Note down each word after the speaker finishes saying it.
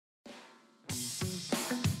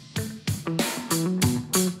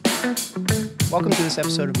Welcome to this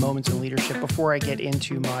episode of Moments in Leadership. Before I get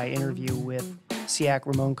into my interview with SEAC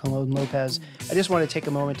Ramón Colón-López, I just want to take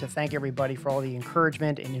a moment to thank everybody for all the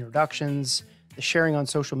encouragement and introductions, the sharing on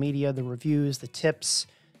social media, the reviews, the tips,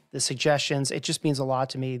 the suggestions. It just means a lot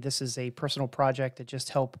to me. This is a personal project that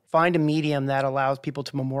just help find a medium that allows people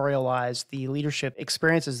to memorialize the leadership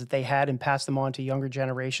experiences that they had and pass them on to younger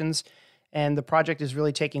generations. And the project is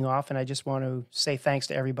really taking off, and I just want to say thanks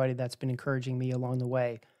to everybody that's been encouraging me along the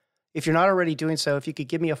way. If you're not already doing so, if you could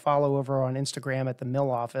give me a follow over on Instagram at the Mill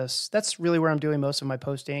Office, that's really where I'm doing most of my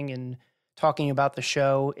posting and talking about the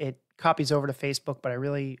show. It copies over to Facebook, but I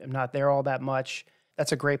really am not there all that much.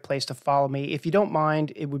 That's a great place to follow me. If you don't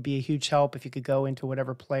mind, it would be a huge help if you could go into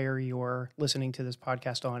whatever player you're listening to this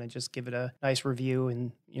podcast on and just give it a nice review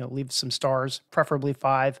and, leave some stars, preferably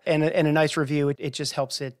 5, and a nice review. It just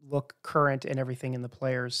helps it look current and everything in the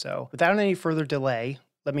players. So without any further delay,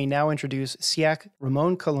 let me now introduce SEAC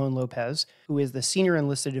Ramón Colón-López, who is the Senior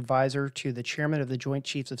Enlisted Advisor to the Chairman of the Joint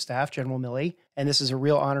Chiefs of Staff, General Milley. And this is a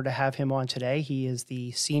real honor to have him on today. He is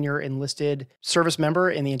the senior enlisted service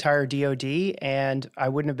member in the entire DoD, and I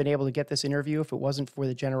wouldn't have been able to get this interview if it wasn't for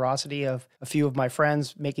the generosity of a few of my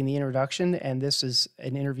friends making the introduction. And this is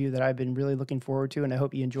an interview that I've been really looking forward to, and I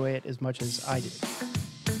hope you enjoy it as much as I did.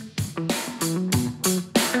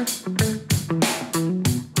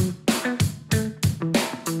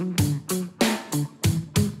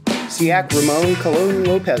 SEAC Ramón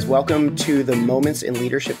Colón-López, welcome to the Moments in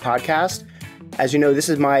Leadership podcast. As you know, this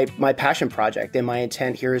is my passion project, and my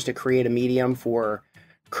intent here is to create a medium for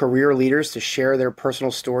career leaders to share their personal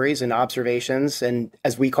stories and observations, and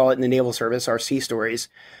as we call it in the Naval Service, our sea stories,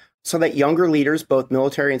 so that younger leaders, both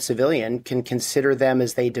military and civilian, can consider them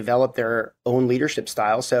as they develop their own leadership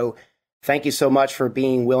style. So thank you so much for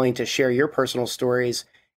being willing to share your personal stories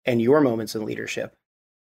and your moments in leadership.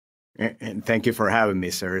 And thank you for having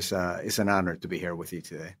me, sir. It's an honor to be here with you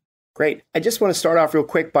today. Great. I just want to start off real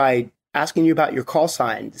quick by asking you about your call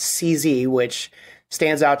sign, CZ, which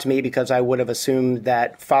stands out to me because I would have assumed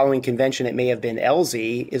that following convention, it may have been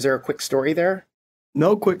LZ. Is there a quick story there?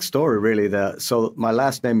 No quick story, really. So my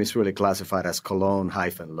last name is really classified as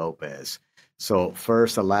Colón-López. So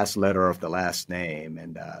first, the last letter of the last name.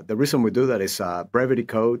 And the reason we do that is brevity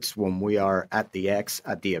codes when we are at the X,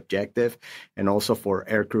 at the objective, and also for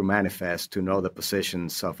aircrew manifest to know the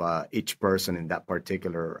positions of each person in that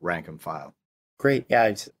particular rank and file. Great. Yeah,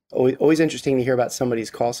 it's always interesting to hear about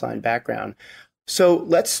somebody's call sign background. So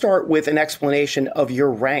let's start with an explanation of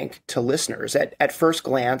your rank to listeners. At first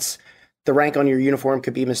glance, the rank on your uniform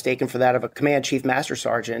could be mistaken for that of a Command Chief Master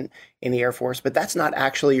Sergeant in the Air Force, but that's not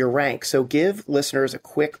actually your rank. So give listeners a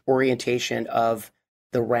quick orientation of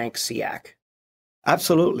the rank SEAC.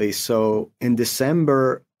 Absolutely. So in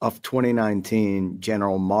December of 2019,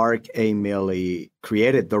 General Mark Milley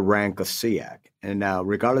created the rank of SEAC. And now,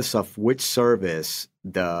 regardless of which service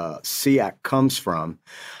the SEAC comes from,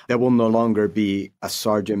 there will no longer be a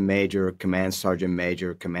Sergeant Major, Command Sergeant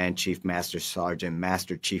Major, Command Chief Master Sergeant,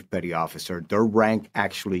 Master Chief Petty Officer. Their rank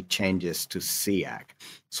actually changes to SEAC.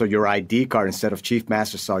 So your ID card, instead of Chief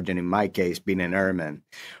Master Sergeant, in my case, being an airman,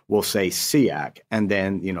 will say SEAC. And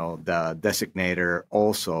then, the designator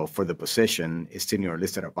also for the position is Senior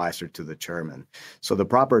Enlisted Advisor to the Chairman. So the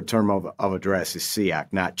proper term of address is SEAC,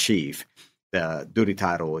 not Chief. The duty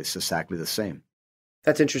title is exactly the same.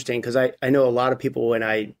 That's interesting because I know a lot of people, when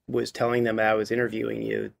I was telling them I was interviewing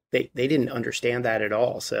you, they didn't understand that at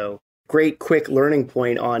all. So great, quick learning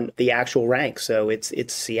point on the actual rank. So it's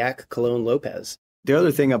SEAC Colón-López. The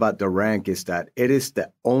other thing about the rank is that it is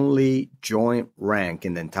the only joint rank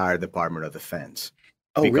in the entire Department of Defense.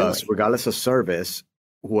 Oh, because really? Regardless of service,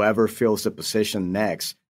 whoever fills the position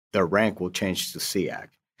next, their rank will change to SEAC.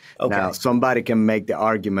 Okay. Now, somebody can make the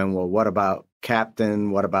argument, well, what about captain?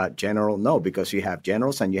 What about general? No, because you have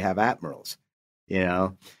generals and you have admirals,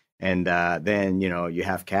 and then, you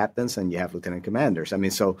have captains and you have lieutenant commanders. I mean,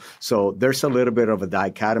 so there's a little bit of a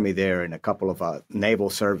dichotomy there in a couple of naval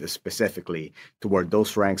service specifically to where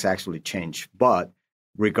those ranks actually change. But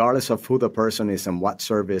regardless of who the person is and what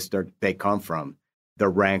service they come from, the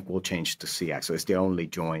rank will change to SEAC. So it's the only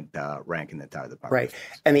joint rank in the entire department. Right.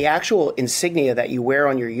 And the actual insignia that you wear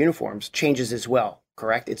on your uniforms changes as well,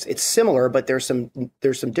 correct? It's similar, but there's some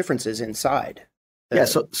differences inside. Yeah,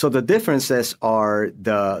 so the differences are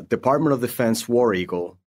the Department of Defense War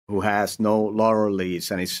Eagle, who has no laurel leaves,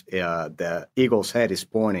 and the eagle's head is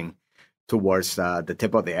pointing towards the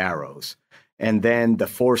tip of the arrows. And then the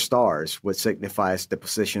 4 stars, which signifies the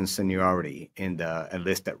position seniority in the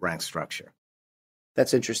enlisted rank structure.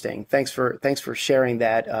 That's interesting. Thanks for sharing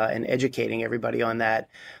that and educating everybody on that.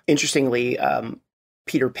 Interestingly,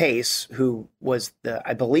 Peter Pace, who was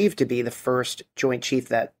I believe to be the first Joint Chief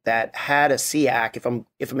that had a SEAC.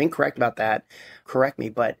 If I'm incorrect about that, correct me.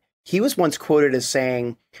 But he was once quoted as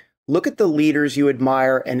saying, "Look at the leaders you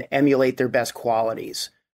admire and emulate their best qualities."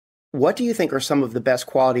 What do you think are some of the best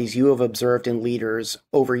qualities you have observed in leaders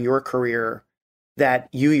over your career that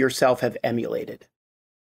you yourself have emulated?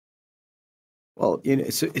 Well,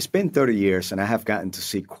 it's been 30 years, and I have gotten to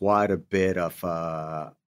see quite a bit of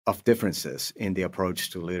differences in the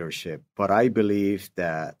approach to leadership. But I believe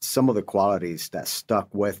that some of the qualities that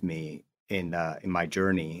stuck with me in my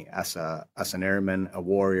journey as an airman, a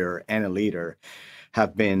warrior, and a leader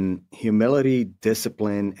have been humility,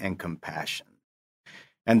 discipline, and compassion.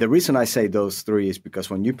 And the reason I say those three is because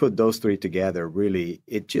when you put those three together, really,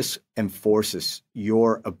 it just enforces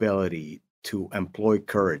your ability to employ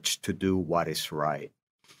courage to do what is right.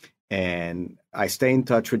 And I stay in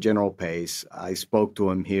touch with General Pace. I spoke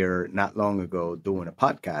to him here not long ago doing a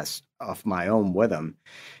podcast of my own with him.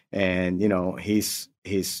 And,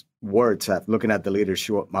 his words of looking at the leaders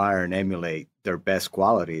you admire and emulate their best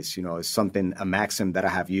qualities, is a maxim that I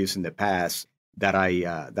have used in the past that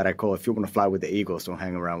I call, if you want to fly with the eagles, don't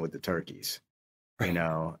hang around with the turkeys.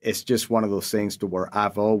 Right. It's just one of those things to where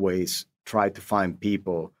I've always tried to find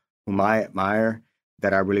people whom I admire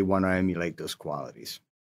that I really want to emulate those qualities.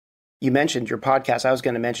 You mentioned your podcast. I was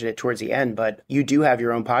going to mention it towards the end, but you do have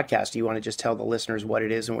your own podcast. Do you want to just tell the listeners what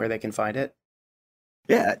it is and where they can find it?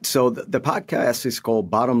 Yeah. So the podcast is called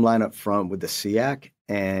Bottom Line Up Front with the SEAC.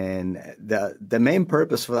 And the main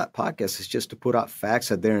purpose for that podcast is just to put out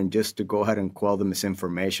facts out there and just to go ahead and quell the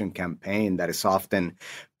misinformation campaign that is often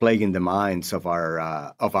plaguing the minds of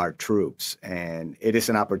our troops. And it is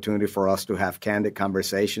an opportunity for us to have candid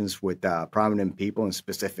conversations with prominent people in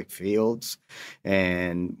specific fields.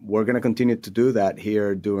 And we're going to continue to do that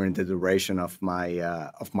here during the duration of my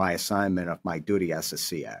assignment, of my duty as a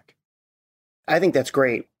SEAC. I think that's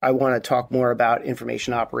great. I want to talk more about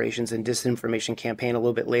information operations and disinformation campaign a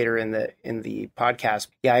little bit later in the podcast.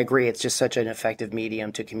 Yeah, I agree. It's just such an effective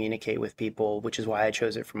medium to communicate with people, which is why I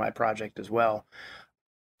chose it for my project as well.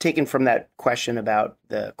 Taken from that question about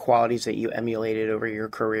the qualities that you emulated over your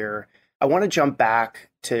career, I want to jump back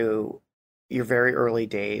to your very early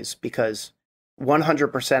days, because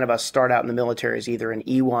 100% of us start out in the military as either an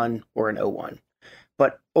E1 or an O1.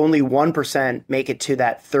 But only 1% make it to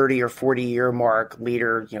that 30 or 40 year mark,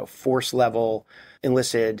 leader, force level,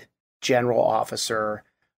 enlisted general officer.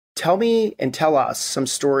 Tell me and tell us some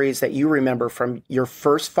stories that you remember from your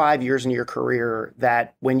first 5 years in your career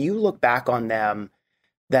that when you look back on them,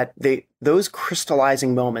 that those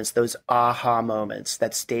crystallizing moments, those aha moments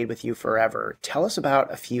that stayed with you forever. Tell us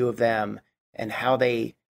about a few of them and how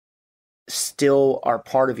they still are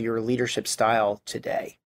part of your leadership style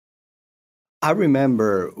today. I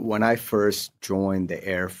remember when I first joined the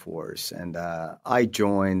Air Force, and I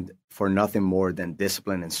joined for nothing more than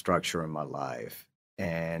discipline and structure in my life.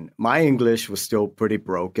 And my English was still pretty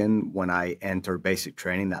broken when I entered basic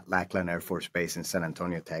training at Lackland Air Force Base in San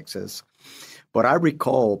Antonio, Texas. But I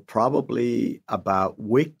recall probably about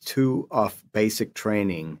week 2 of basic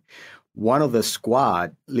training, one of the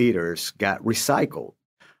squad leaders got recycled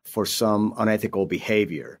for some unethical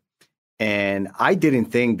behavior. And I didn't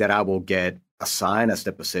think that I will get assigned as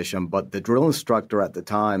the position, but the drill instructor at the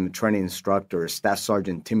time, training instructor, Staff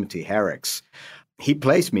Sergeant Timothy Herricks, he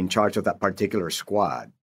placed me in charge of that particular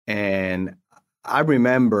squad. And I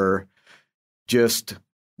remember just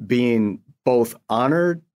being both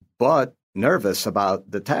honored but nervous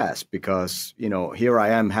about the task because, here I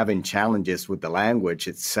am having challenges with the language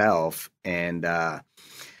itself. And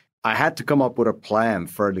I had to come up with a plan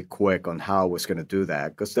fairly quick on how I was going to do that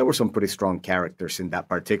because there were some pretty strong characters in that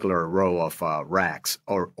particular row of racks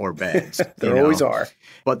or beds. There always are.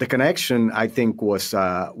 But the connection, I think,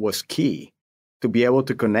 was key to be able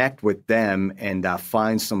to connect with them and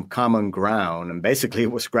find some common ground. And basically,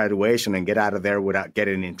 it was graduation and get out of there without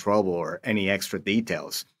getting in trouble or any extra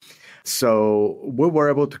details. So we were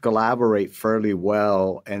able to collaborate fairly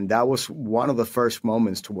well. And that was one of the first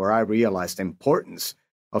moments to where I realized the importance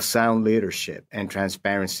of sound leadership and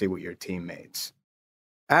transparency with your teammates.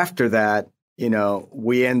 After that,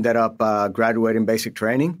 we ended up graduating basic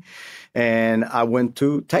training, and I went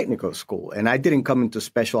to technical school. And I didn't come into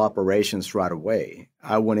special operations right away.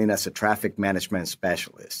 I went in as a traffic management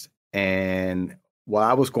specialist. And while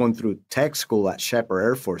I was going through tech school at Shepherd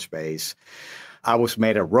Air Force Base, I was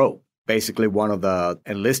made a rope, basically one of the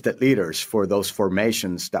enlisted leaders for those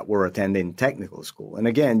formations that were attending technical school. And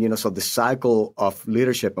again, so the cycle of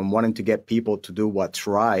leadership and wanting to get people to do what's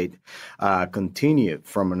right continued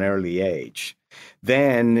from an early age.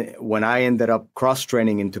 Then when I ended up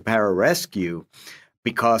cross-training into pararescue,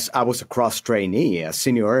 because I was a cross trainee, a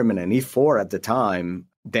senior airman and E4 at the time,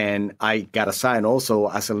 then I got assigned also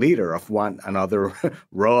as a leader of another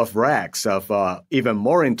row of racks of even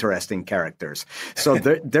more interesting characters. So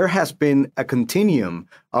there has been a continuum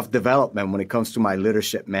of development when it comes to my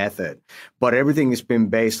leadership method, but everything has been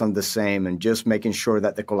based on the same and just making sure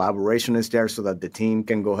that the collaboration is there so that the team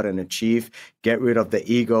can go ahead and achieve, get rid of the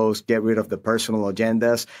egos, get rid of the personal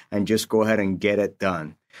agendas, and just go ahead and get it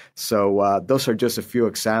done. So those are just a few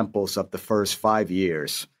examples of the first 5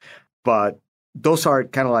 years. But those are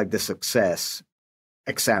kind of like the success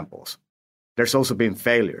examples. There's also been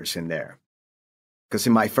failures in there. Because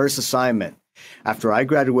in my first assignment, after I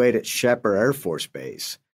graduated Shepherd Air Force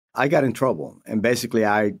Base, I got in trouble. And basically,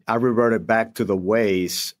 I reverted back to the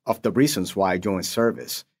ways of the reasons why I joined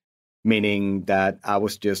service, meaning that I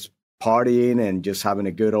was just partying and just having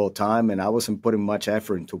a good old time, and I wasn't putting much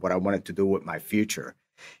effort into what I wanted to do with my future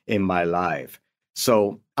in my life.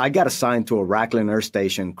 So I got assigned to a Racklin Air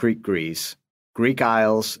Station, Creek, Greece, Greek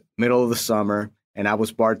Isles, middle of the summer, and I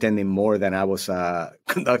was bartending more than I was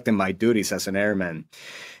conducting my duties as an airman.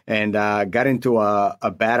 And got into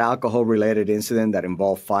a bad alcohol-related incident that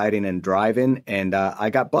involved fighting and driving, and I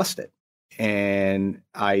got busted. And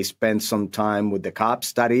I spent some time with the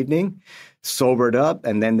cops that evening, sobered up,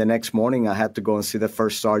 and then the next morning I had to go and see the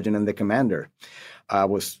first sergeant and the commander. I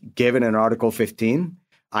was given an Article 15.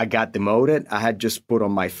 I got demoted. I had just put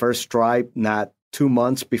on my first stripe not 2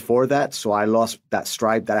 months before that, so I lost that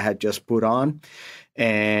stripe that I had just put on.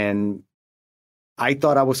 And I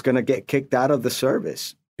thought I was going to get kicked out of the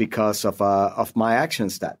service because of my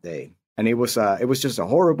actions that day. And it was just a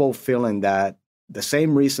horrible feeling that the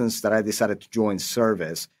same reasons that I decided to join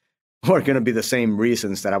service were going to be the same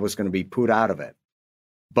reasons that I was going to be put out of it.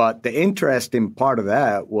 But the interesting part of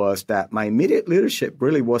that was that my immediate leadership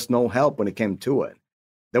really was no help when it came to it.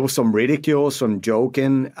 There was some ridicule, some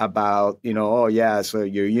joking about, oh yeah, so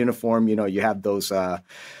your uniform, you have those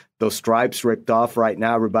stripes ripped off right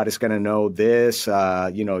now. Everybody's going to know this.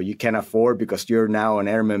 You can't afford because you're now an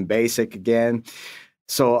airman basic again.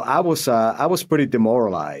 So I was pretty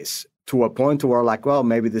demoralized to a point where like, well,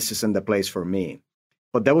 maybe this isn't the place for me.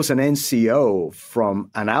 But there was an NCO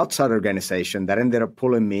from an outside organization that ended up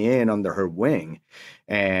pulling me in under her wing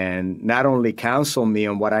and not only counsel me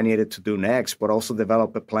on what I needed to do next, but also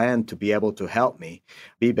develop a plan to be able to help me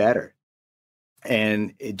be better.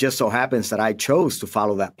 And it just so happens that I chose to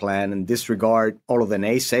follow that plan and disregard all of the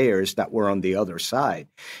naysayers that were on the other side.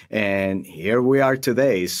 And here we are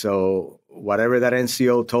today. So whatever that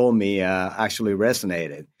NCO told me actually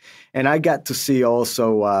resonated. And I got to see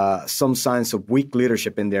also some signs of weak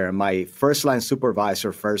leadership in there. My first line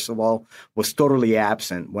supervisor, first of all, was totally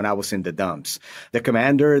absent when I was in the dumps. The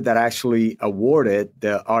commander that actually awarded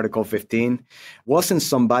the Article 15 wasn't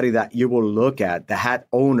somebody that you will look at that had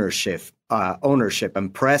ownership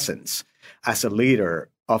and presence as a leader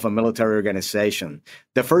of a military organization.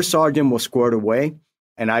 The first sergeant was squared away.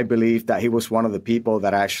 And I believe that he was one of the people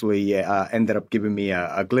that actually ended up giving me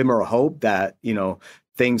a glimmer of hope that,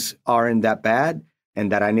 things aren't that bad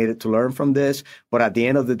and that I needed to learn from this. But at the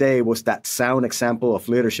end of the day, it was that sound example of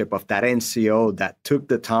leadership of that NCO that took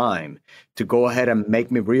the time to go ahead and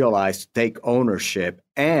make me realize to take ownership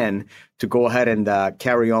and to go ahead and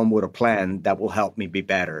carry on with a plan that will help me be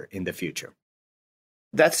better in the future.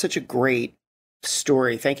 That's such a great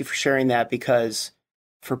story. Thank you for sharing that, because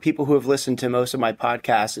for people who have listened to most of my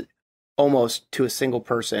podcasts, almost to a single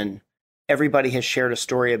person, everybody has shared a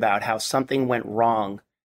story about how something went wrong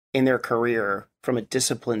in their career from a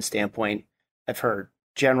discipline standpoint. I've heard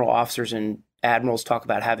general officers and admirals talk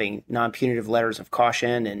about having non-punitive letters of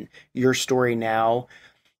caution, and your story now.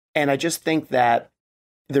 And I just think that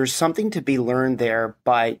there's something to be learned there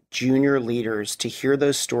by junior leaders to hear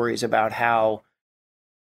those stories about how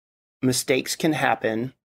mistakes can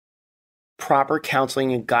happen, proper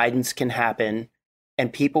counseling and guidance can happen,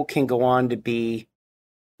 and people can go on to be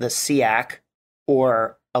the SEAC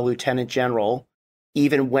or a lieutenant general,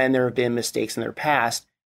 even when there have been mistakes in their past.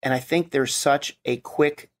 And I think there's such a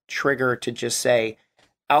quick trigger to just say,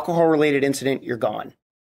 alcohol-related incident, you're gone.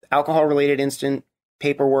 Alcohol-related incident,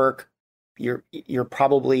 paperwork, you're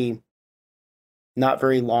probably not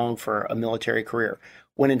very long for a military career.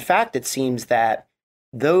 When in fact, it seems that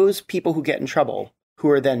those people who get in trouble, who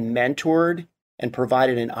are then mentored and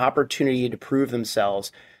provided an opportunity to prove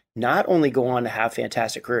themselves, not only go on to have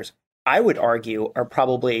fantastic careers, I would argue are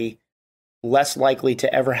probably less likely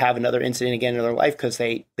to ever have another incident again in their life, because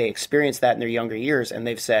they experienced that in their younger years and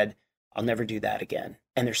they've said, I'll never do that again.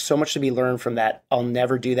 And there's so much to be learned from that, I'll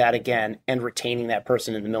never do that again, and retaining that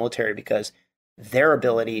person in the military, because their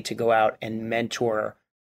ability to go out and mentor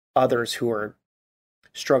others who are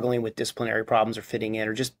struggling with disciplinary problems or fitting in,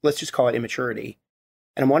 or just let's just call it immaturity.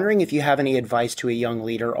 And I'm wondering if you have any advice to a young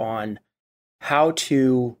leader on how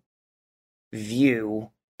to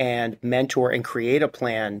view and mentor and create a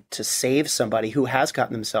plan to save somebody who has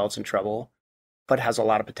gotten themselves in trouble, but has a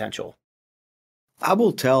lot of potential. I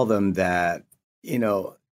will tell them that,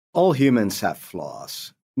 all humans have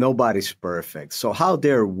flaws. Nobody's perfect. So how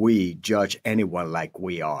dare we judge anyone like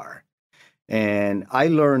we are? And I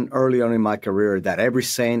learned early on in my career that every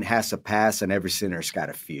saint has a past and every sinner's got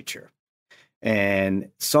a future. And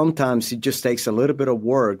sometimes it just takes a little bit of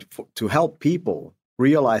work to help people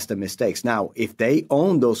realize the mistakes. Now, if they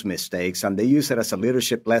own those mistakes and they use it as a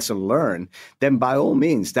leadership lesson learned, then by all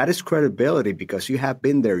means, that is credibility because you have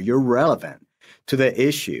been there. You're relevant to the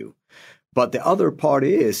issue. But the other part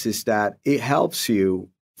is that it helps you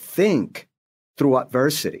think through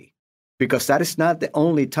adversity, because that is not the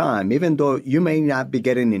only time. Even though you may not be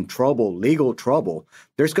getting in trouble, legal trouble,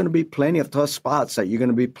 there's going to be plenty of tough spots that you're going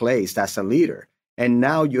to be placed as a leader. And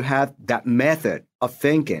now you have that method of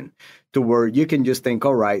thinking to where you can just think,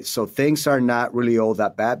 all right, so things are not really all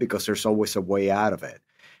that bad because there's always a way out of it.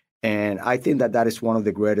 And I think that that is one of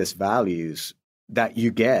the greatest values that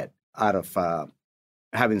you get out of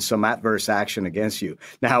having some adverse action against you.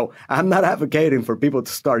 Now, I'm not advocating for people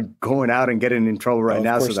to start going out and getting in trouble right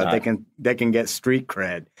now so that they can get street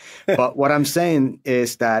cred. But what I'm saying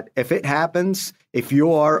is that if it happens, if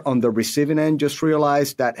you are on the receiving end, just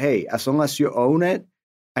realize that, hey, as long as you own it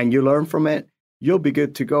and you learn from it, you'll be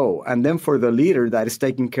good to go. And then for the leader that is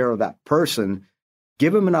taking care of that person,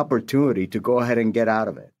 give them an opportunity to go ahead and get out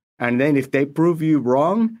of it. And then if they prove you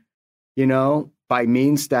wrong, by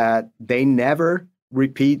means that they never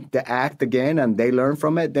repeat the act again and they learn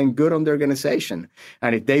from it, then good on the organization.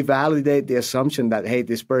 And if they validate the assumption that, hey,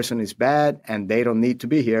 this person is bad and they don't need to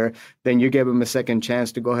be here, then you give them a second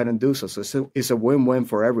chance to go ahead and do so. So it's a win-win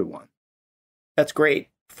for everyone. That's great.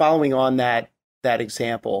 Following on that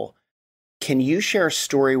example, can you share a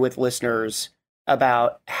story with listeners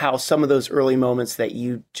about how some of those early moments that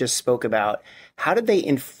you just spoke about, how did they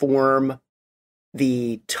inform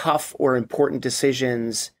the tough or important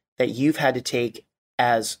decisions that you've had to take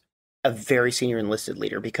as a very senior enlisted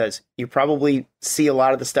leader? Because you probably see a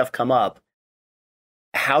lot of the stuff come up.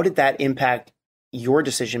 How did that impact your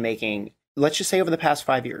decision making, let's just say over the past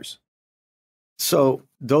 5 years? So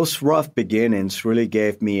those rough beginnings really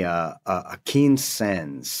gave me a keen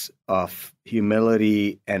sense of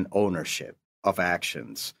humility and ownership of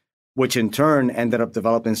actions, which in turn ended up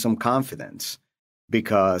developing some confidence.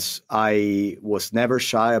 Because I was never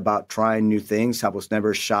shy about trying new things. I was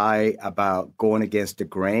never shy about going against the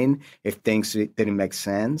grain if things didn't make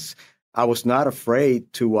sense. I was not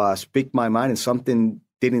afraid to speak my mind if something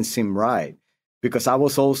didn't seem right, because I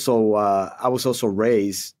was also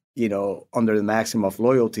raised, under the maxim of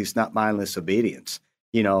loyalty is not mindless obedience.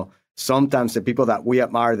 Sometimes the people that we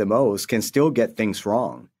admire the most can still get things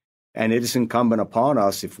wrong, and it is incumbent upon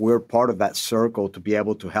us, if we're part of that circle, to be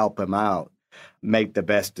able to help them out, make the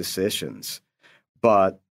best decisions.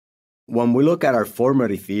 But when we look at our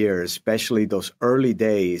formative years, especially those early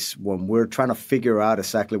days when we're trying to figure out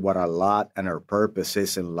exactly what our lot and our purpose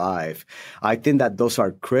is in life, I think that those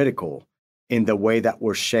are critical in the way that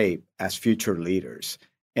we're shaped as future leaders.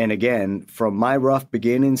 And again, from my rough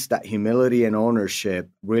beginnings, that humility and ownership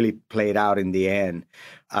really played out in the end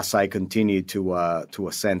as I continued to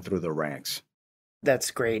ascend through the ranks.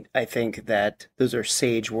 That's great. I think that those are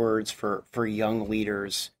sage words for young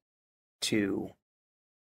leaders to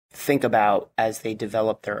think about as they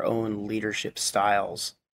develop their own leadership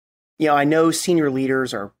styles. I know senior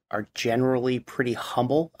leaders are generally pretty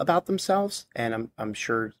humble about themselves, and I'm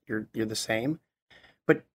sure you're the same.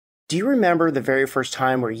 But do you remember the very first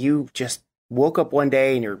time where you just woke up one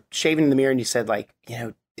day and you're shaving in the mirror and you said,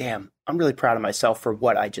 damn, I'm really proud of myself for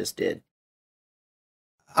what I just did?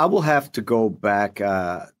 I will have to go back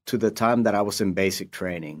to the time that I was in basic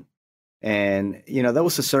training. And, there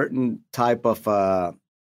was a certain type of,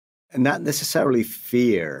 not necessarily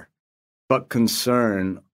fear, but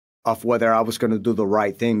concern of whether I was going to do the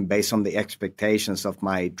right thing based on the expectations of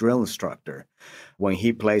my drill instructor when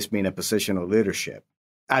he placed me in a position of leadership.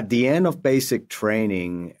 At the end of basic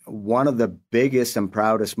training, one of the biggest and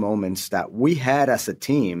proudest moments that we had as a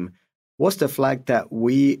team was the fact that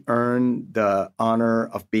we earned the honor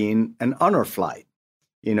of being an honor flight.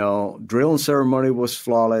 Drill and ceremony was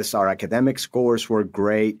flawless. Our academic scores were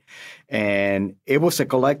great. And it was a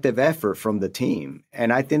collective effort from the team.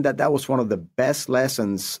 And I think that that was one of the best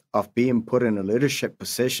lessons of being put in a leadership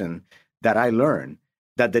position that I learned.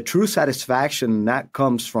 That the true satisfaction that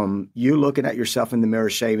comes from you looking at yourself in the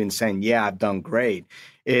mirror, shaving, saying, yeah, I've done great.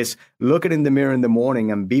 is look it in the mirror in the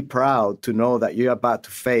morning and be proud to know that you're about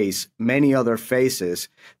to face many other faces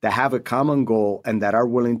that have a common goal and that are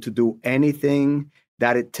willing to do anything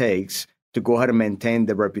that it takes to go ahead and maintain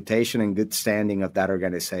the reputation and good standing of that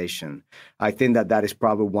organization. I think that that is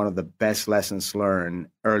probably one of the best lessons learned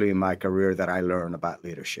early in my career that I learned about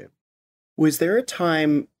leadership. Was there a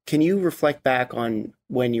time, can you reflect back on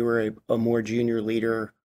when you were a more junior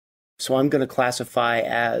leader? So I'm going to classify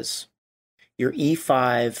as your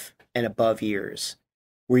E5 and above years,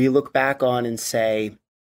 where you look back on and say,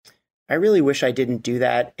 I really wish I didn't do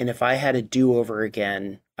that. And if I had a do-over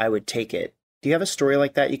again, I would take it. Do you have a story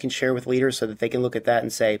like that you can share with leaders so that they can look at that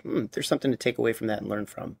and say, there's something to take away from that and learn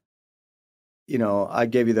from? You know, I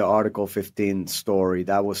gave you the Article 15 story.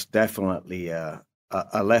 That was definitely a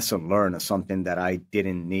lesson learned, of something that I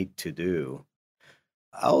didn't need to do.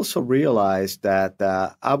 I also realized that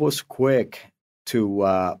I was quick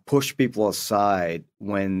to push people aside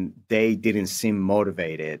when they didn't seem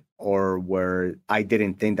motivated or where I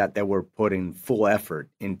didn't think that they were putting full effort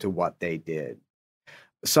into what they did.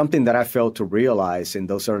 Something that I failed to realize in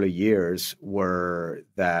those early years were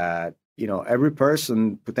that, you know, every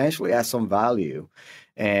person potentially has some value.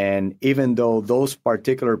 And even though those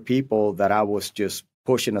particular people that I was just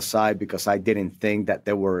pushing aside because I didn't think that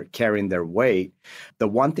they were carrying their weight, the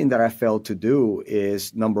one thing that I failed to do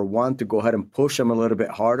is, number one, to go ahead and push them a little bit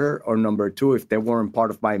harder, or number two, if they weren't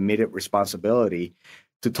part of my immediate responsibility,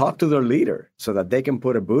 to talk to their leader so that they can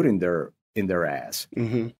put a boot in their ass.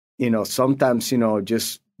 Mm-hmm. You know, sometimes, you know,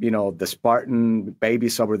 just, you know, the Spartan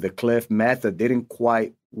babies over the cliff method didn't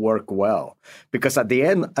quite work well, because at the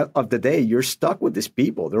end of the day, you're stuck with these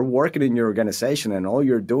people. They're working in your organization and all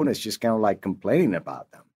you're doing is just kind of like complaining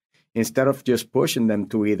about them instead of just pushing them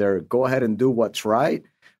to either go ahead and do what's right,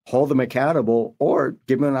 hold them accountable, or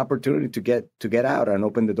give them an opportunity to get out and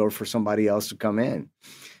open the door for somebody else to come in.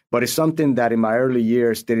 But it's something that in my early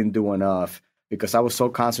years didn't do enough, because I was so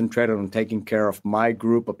concentrated on taking care of my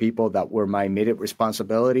group of people that were my immediate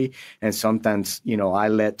responsibility. And sometimes, you know, I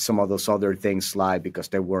let some of those other things slide because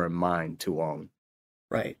they weren't mine to own.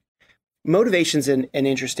 Right. Motivation's an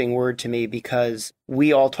interesting word to me, because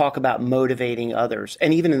we all talk about motivating others.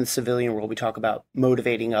 And even in the civilian world, we talk about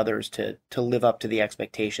motivating others to live up to the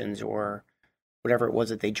expectations or whatever it was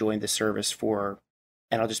that they joined the service for.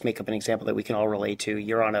 And I'll just make up an example that we can all relate to.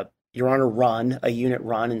 You're on a run, a unit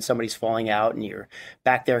run, and somebody's falling out and you're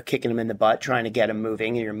back there kicking them in the butt, trying to get them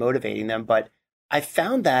moving, and you're motivating them. But I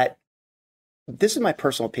found that, this is my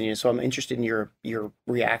personal opinion, so I'm interested in your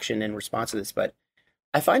reaction and response to this, but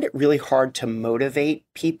I find it really hard to motivate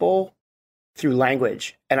people through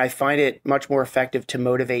language. And I find it much more effective to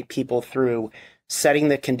motivate people through setting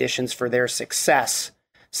the conditions for their success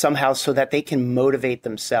somehow so that they can motivate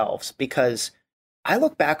themselves. Because I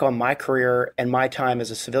look back on my career and my time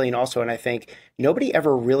as a civilian also, and I think nobody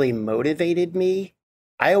ever really motivated me.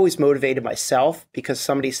 I always motivated myself because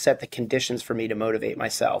somebody set the conditions for me to motivate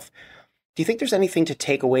myself. Do you think there's anything to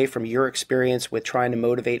take away from your experience with trying to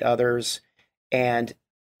motivate others and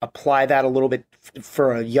apply that a little bit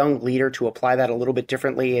for a young leader, to apply that a little bit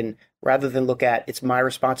differently, and rather than look at it's my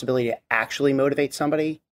responsibility to actually motivate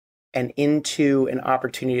somebody, and into an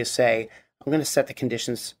opportunity to say, I'm going to set the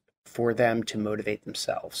conditions for them to motivate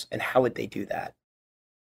themselves? And how would they do that?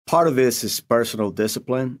 Part of this is personal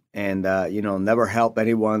discipline, and, you know, never help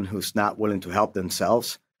anyone who's not willing to help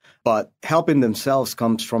themselves. But helping themselves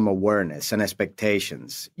comes from awareness and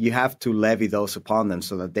expectations. You have to levy those upon them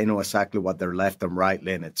so that they know exactly what their left and right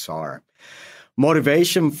limits are.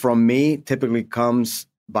 Motivation from me typically comes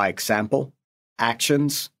by example,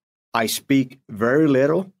 actions. I speak very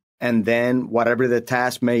little, and then whatever the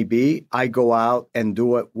task may be, I go out and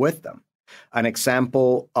do it with them. An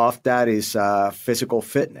example of that is physical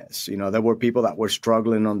fitness. You know, there were people that were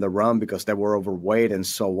struggling on the run because they were overweight and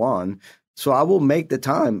so on. So I will make the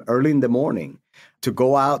time early in the morning to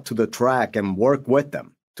go out to the track and work with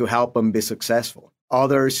them to help them be successful.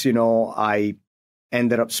 Others, you know, I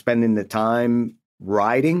ended up spending the time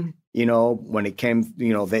writing. You know, when it came,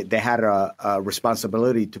 you know, they had a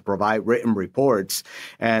responsibility to provide written reports,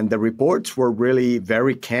 and the reports were really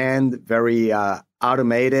very canned, very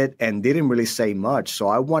automated, and didn't really say much. So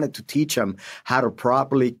I wanted to teach them how to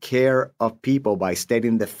properly care of people by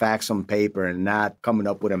stating the facts on paper and not coming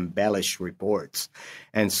up with embellished reports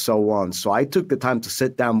and so on. So I took the time to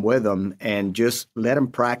sit down with them and just let them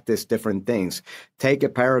practice different things. Take a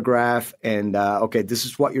paragraph and, okay, this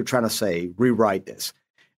is what you're trying to say. Rewrite this.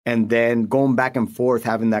 And then going back and forth,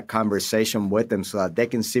 having that conversation with them so that they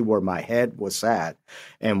can see where my head was at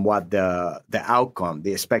and what the outcome,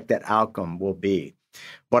 the expected outcome will be.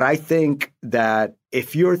 But I think that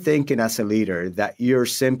if you're thinking as a leader that you're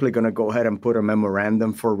simply going to go ahead and put a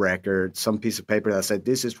memorandum for record, some piece of paper that said,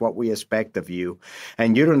 this is what we expect of you,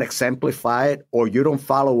 and you don't exemplify it or you don't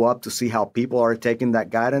follow up to see how people are taking that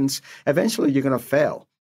guidance, eventually you're going to fail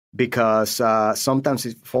because sometimes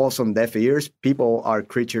it falls on deaf ears. People are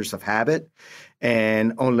creatures of habit.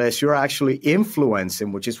 And unless you're actually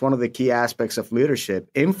influencing, which is one of the key aspects of leadership,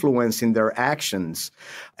 influencing their actions,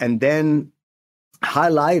 and then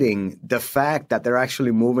highlighting the fact that they're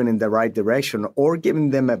actually moving in the right direction or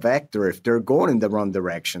giving them a vector if they're going in the wrong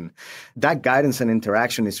direction. That guidance and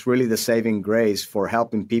interaction is really the saving grace for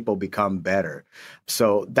helping people become better.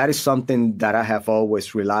 So that is something that I have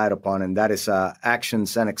always relied upon, and that is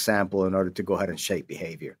actions and example in order to go ahead and shape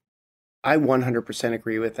behavior. I 100%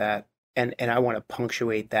 agree with that. And I want to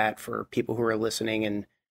punctuate that for people who are listening and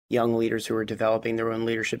young leaders who are developing their own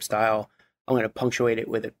leadership style. I'm going to punctuate it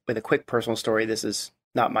with a quick personal story. This is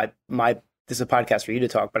not my this is a podcast for you to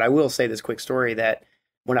talk, but I will say this quick story that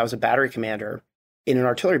when I was a battery commander in an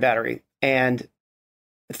artillery battery, and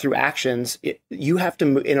through actions, you have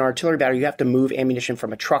to in an artillery battery, you have to move ammunition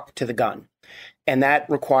from a truck to the gun. And that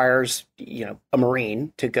requires, a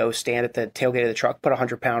Marine to go stand at the tailgate of the truck, put a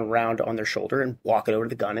 100-pound round on their shoulder and walk it over to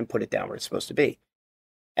the gun and put it down where it's supposed to be.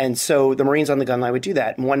 And so the Marines on the gun line would do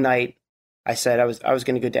that. And one night I said I was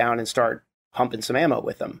going to go down and start humping some ammo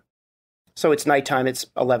with them. So it's nighttime. It's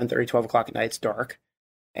 11:30, 12 o'clock at night. It's dark.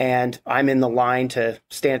 And I'm in the line to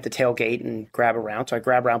stand at the tailgate and grab a round. So I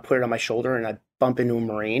grab a round, put it on my shoulder, and I bump into a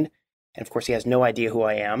Marine. And of course, he has no idea who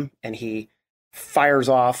I am. And he fires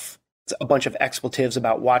off a bunch of expletives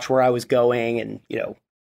about watch where I was going. And,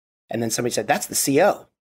 and then somebody said, that's the CO.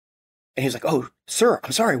 And he was like, oh, sir,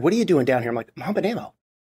 I'm sorry. What are you doing down here? I'm like, I'm humping ammo,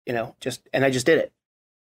 and I just did it.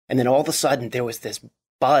 And then all of a sudden there was this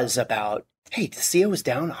buzz about, hey, the CO was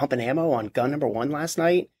down humping ammo on gun number 1 last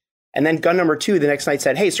night. And then gun number 2 the next night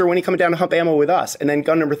said, hey, sir, when are you coming down to hump ammo with us? And then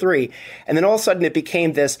gun number 3. And then all of a sudden it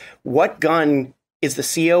became this, what gun is the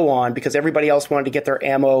CO on? Because everybody else wanted to get their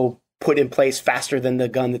ammo put in place faster than the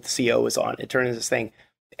gun that the CO was on. It turned into this thing.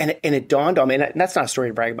 And it dawned on me, and that's not a story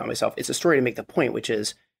to brag about myself. It's a story to make the point, which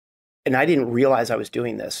is, and I didn't realize I was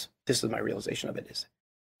doing this. This is my realization of it, is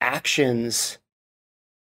actions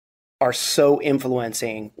are so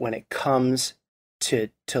influencing when it comes to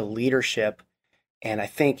leadership. And I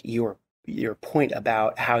think your point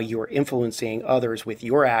about how you're influencing others with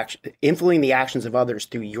your action, influencing the actions of others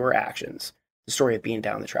through your actions, the story of being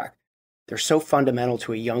down the track. They're so fundamental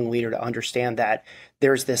to a young leader to understand that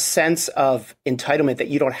there's this sense of entitlement that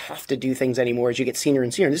you don't have to do things anymore as you get senior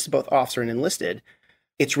and senior. And this is both officer and enlisted.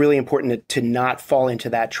 It's really important to not fall into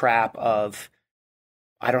that trap of,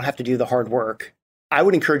 I don't have to do the hard work. I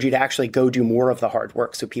would encourage you to actually go do more of the hard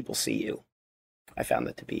work so people see you. I found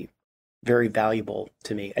that to be very valuable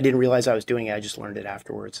to me. I didn't realize I was doing it. I just learned it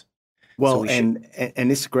afterwards. Well, and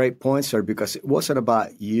it's a great point, sir, because it wasn't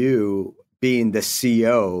about you being the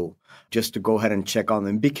CO just to go ahead and check on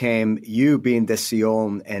them. It became you being the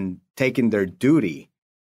CO and taking their duty,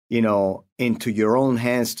 into your own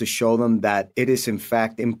hands to show them that it is in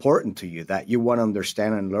fact important to you, that you want to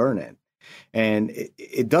understand and learn it. And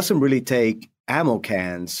it doesn't really take ammo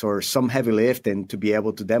cans or some heavy lifting to be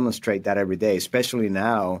able to demonstrate that every day, especially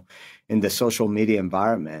now in the social media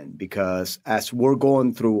environment, because as we're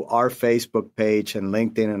going through our Facebook page and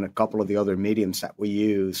LinkedIn and a couple of the other mediums that we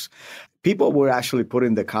use, people were actually put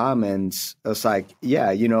in the comments, it's like,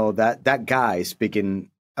 yeah, that guy speaking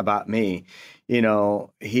about me,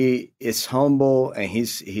 he is humble and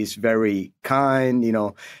he's very kind,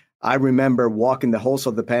 I remember walking the halls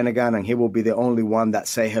of the Pentagon and he will be the only one that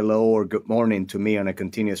say hello or good morning to me on a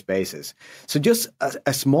continuous basis. So just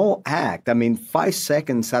a small act, 5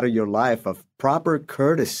 seconds out of your life of proper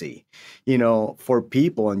courtesy, for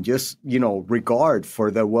people and just, regard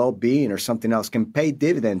for their well-being or something else can pay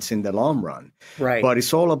dividends in the long run. Right. But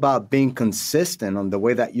it's all about being consistent on the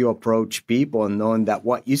way that you approach people and knowing that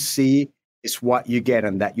what you see is what you get,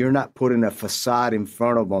 and that you're not putting a facade in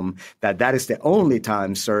front of them that is the only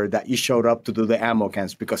time, sir, that you showed up to do the ammo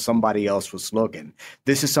cans because somebody else was looking.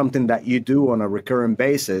 This is something that you do on a recurring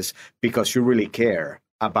basis because you really care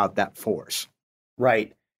about that force.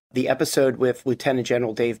 Right. The episode with Lieutenant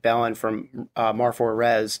General Dave Bellin from Marfor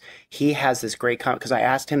Res, he has this great comment because I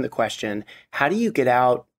asked him the question, how do you get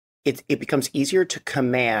out? It becomes easier to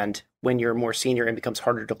command when you're more senior and becomes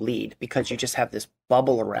harder to lead because you just have this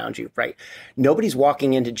bubble around you, right? Nobody's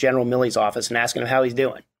walking into General Milley's office and asking him how he's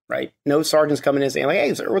doing, right? No sergeant's coming in saying like,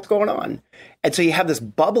 hey, sir, what's going on? And so you have this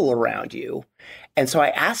bubble around you. And so I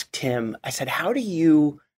asked him, I said, how do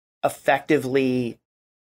you effectively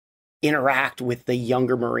interact with the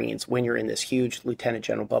younger Marines when you're in this huge lieutenant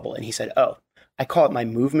general bubble? And he said, I call it my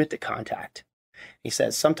movement to contact. He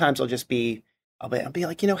says, sometimes I'll be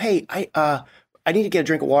like, hey, I need to get a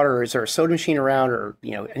drink of water, or is there a soda machine around, or,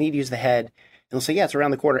 I need to use the head. And he'll say, yeah, it's around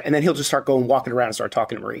the corner. And then he'll just start walking around and start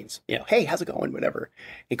talking to Marines, hey, how's it going? Whatever.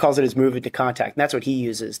 He calls it his movement to contact. And that's what he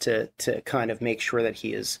uses to kind of make sure that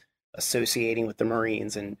he is associating with the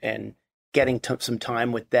Marines and getting some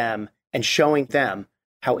time with them and showing them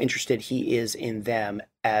how interested he is in them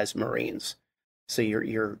as Marines. So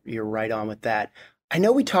you're right on with that. I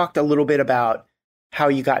know we talked a little bit about how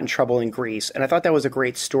you got in trouble in Greece, and I thought that was a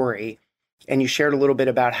great story. And you shared a little bit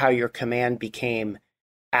about how your command became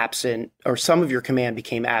absent, or some of your command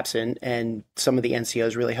became absent, and some of the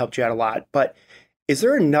NCOs really helped you out a lot. But is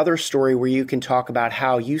there another story where you can talk about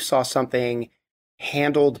how you saw something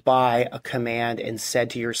handled by a command and said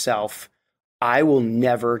to yourself, I will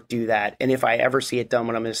never do that, and if I ever see it done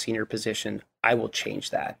when I'm in a senior position, I will change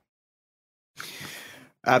that?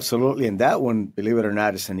 Absolutely. And that one, believe it or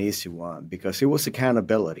not, is an easy one because it was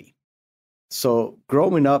accountability. So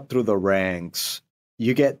growing up through the ranks,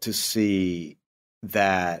 you get to see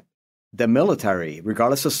that the military,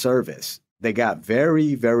 regardless of service, they got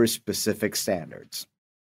very, very specific standards.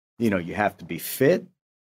 You have to be fit,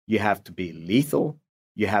 you have to be lethal,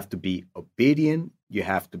 you have to be obedient, you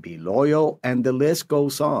have to be loyal, and the list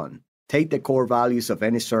goes on. Take the core values of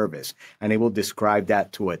any service, and it will describe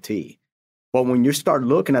that to a T. But when you start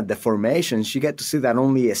looking at the formations, you get to see that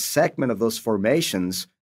only a segment of those formations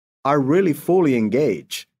are really fully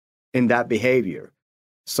engaged in that behavior.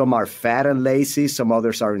 Some are fat and lazy, some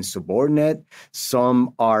others are insubordinate,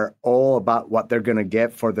 some are all about what they're going to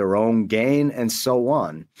get for their own gain, and so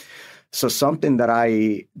on. So something that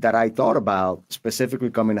I thought about, specifically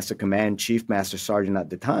coming as a command chief master sergeant at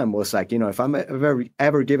the time, was like, if I'm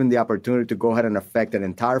ever given the opportunity to go ahead and affect an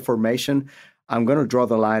entire formation, I'm going to draw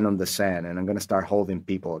the line on the sand, and I'm going to start holding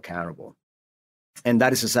people accountable. And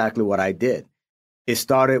that is exactly what I did. It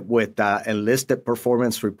started with enlisted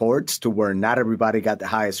performance reports to where not everybody got the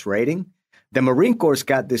highest rating. The Marine Corps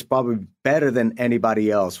got this probably better than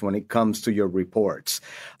anybody else when it comes to your reports.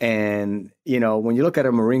 And, when you look at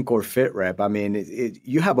a Marine Corps fit rep, I mean,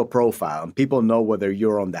 you have a profile and people know whether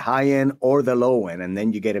you're on the high end or the low end, and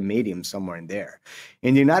then you get a medium somewhere in there.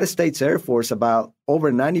 In the United States Air Force, about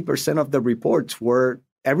over 90% of the reports were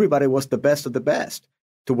everybody was the best of the best,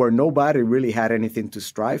 to where nobody really had anything to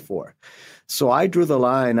strive for. So I drew the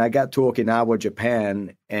line. I got to Okinawa,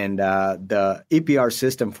 Japan, and the EPR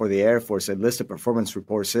system for the Air Force, Enlisted Performance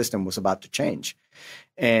Report System, was about to change.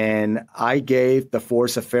 And I gave the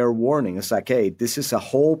force a fair warning. It's like, hey, this is a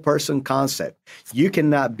whole person concept. You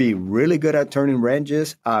cannot be really good at turning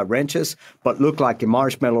wrenches, but look like a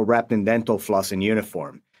marshmallow wrapped in dental floss in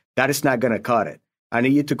uniform. That is not going to cut it. I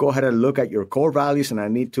need you to go ahead and look at your core values, and I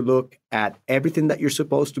need to look at everything that you're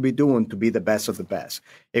supposed to be doing to be the best of the best.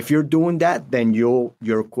 If you're doing that, then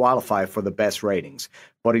you're qualified for the best ratings.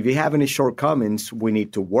 But if you have any shortcomings, we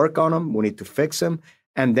need to work on them, we need to fix them,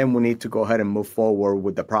 and then we need to go ahead and move forward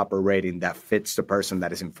with the proper rating that fits the person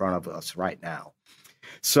that is in front of us right now.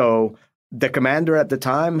 So the commander at the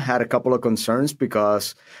time had a couple of concerns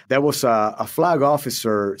because there was a flag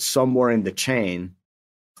officer somewhere in the chain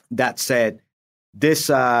that said,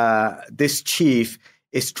 this chief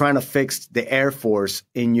is trying to fix the Air Force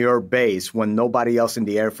in your base when nobody else in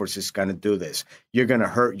the Air Force is going to do this. You're going to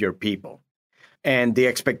hurt your people. And the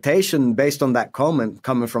expectation based on that comment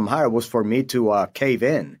coming from higher was for me to cave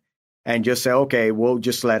in and just say, okay, we'll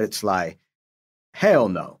just let it slide. Hell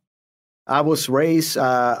no. I was raised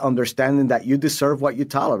understanding that you deserve what you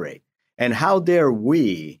tolerate. And how dare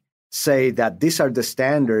we say that these are the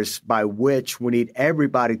standards by which we need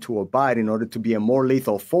everybody to abide in order to be a more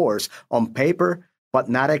lethal force on paper, but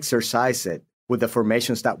not exercise it with the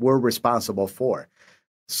formations that we're responsible for.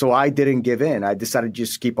 So I didn't give in. I decided to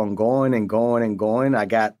just keep on going and going and going. I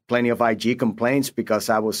got plenty of IG complaints because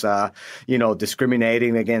I was,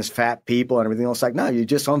 discriminating against fat people and everything else. Like, no, you're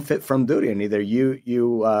just unfit from duty, and either you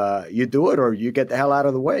do it or you get the hell out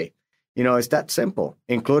of the way. It's that simple,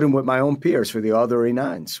 including with my own peers for the other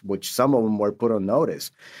E9s, which some of them were put on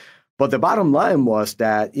notice. But the bottom line was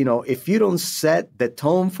that, if you don't set the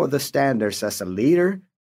tone for the standards as a leader,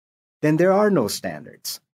 then there are no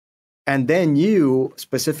standards. And then you,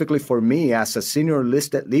 specifically for me as a senior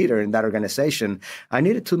enlisted leader in that organization, I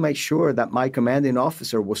needed to make sure that my commanding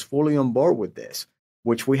officer was fully on board with this,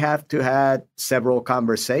 which we have to have several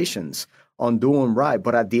conversations on doing right.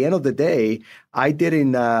 But at the end of the day, I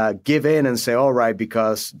didn't give in and say, all right,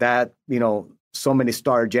 because that, so many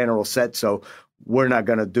star generals said so, we're not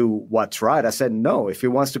going to do what's right. I said, no, if he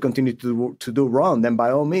wants to continue to do wrong, then by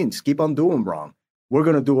all means, keep on doing wrong. We're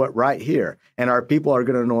going to do it right here. And our people are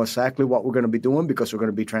going to know exactly what we're going to be doing because we're going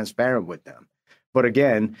to be transparent with them. But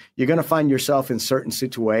again, you're going to find yourself in certain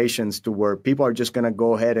situations to where people are just going to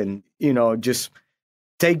go ahead and, just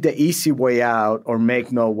take the easy way out or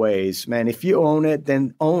make no ways. Man, if you own it,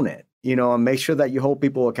 then own it, and make sure that you hold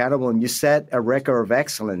people accountable and you set a record of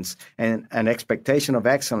excellence and an expectation of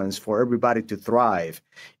excellence for everybody to thrive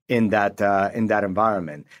in that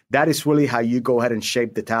environment. That is really how you go ahead and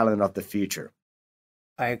shape the talent of the future.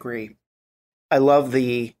 I agree. I love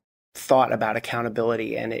the thought about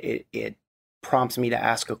accountability, and it prompts me to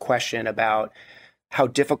ask a question about how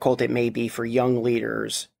difficult it may be for young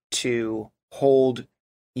leaders to hold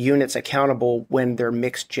units accountable when they're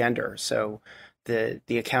mixed gender. So the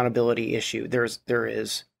accountability issue, there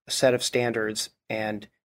is a set of standards and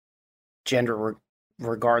gender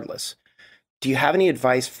regardless. Do you have any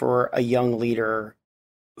advice for a young leader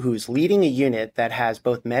who's leading a unit that has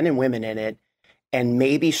both men and women in it and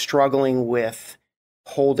maybe struggling with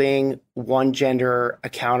holding one gender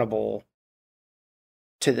accountable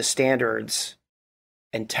to the standards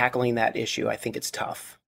and tackling that issue? I think it's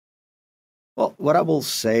tough. Well, what I will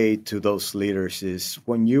say to those leaders is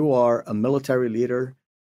when you are a military leader,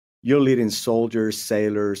 you're leading soldiers,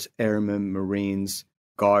 sailors, airmen, Marines,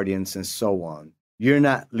 guardians, and so on. You're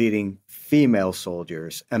not leading female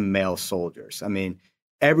soldiers and male soldiers. I mean,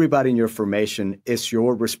 everybody in your formation is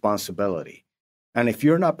your responsibility. And if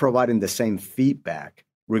you're not providing the same feedback,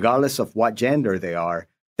 regardless of what gender they are,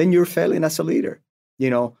 then you're failing as a leader.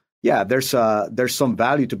 There's some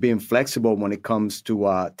value to being flexible when it comes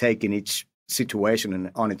to taking each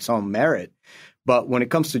situation on its own merit. But when it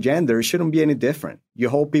comes to gender, it shouldn't be any different. You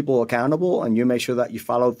hold people accountable and you make sure that you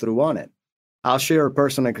follow through on it. I'll share a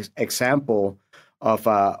personal example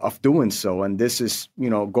of doing so. And this is,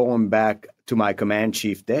 going back to my command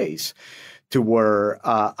chief days, to where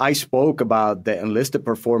I spoke about the enlisted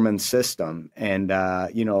performance system. And,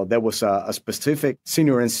 there was a specific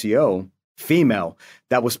senior NCO, female,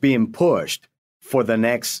 that was being pushed for the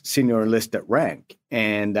next senior enlisted rank.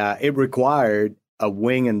 And it required a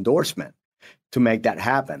wing endorsement to make that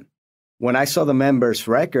happen. When I saw the member's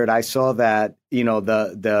record, I saw that,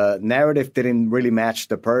 the narrative didn't really match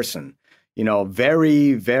the person.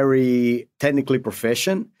 Very, very technically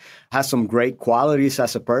proficient, has some great qualities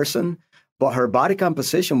as a person, but her body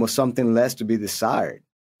composition was something less to be desired.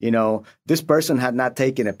 This person had not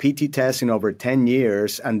taken a PT test in over 10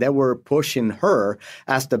 years, and they were pushing her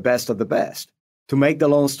as the best of the best. To make the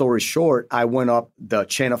long story short, I went up the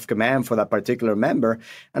chain of command for that particular member,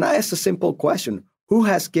 and I asked a simple question: who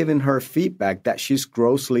has given her feedback that she's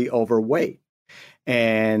grossly overweight?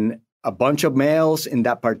 And a bunch of males in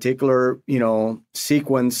that particular,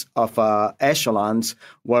 sequence of echelons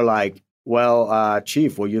were like, well,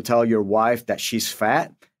 Chief, will you tell your wife that she's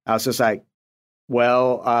fat? I was just like,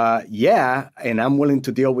 well, yeah, and I'm willing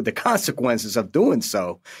to deal with the consequences of doing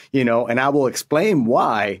so, and I will explain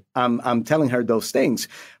why I'm telling her those things.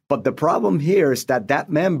 But the problem here is that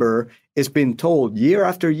member is being told year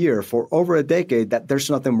after year for over a decade that there's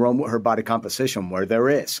nothing wrong with her body composition, where there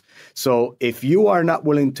is. So if you are not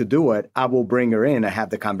willing to do it, I will bring her in and have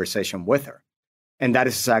the conversation with her. And that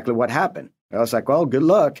is exactly what happened. I was like, well, good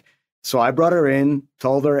luck. So I brought her in,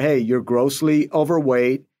 told her, hey, you're grossly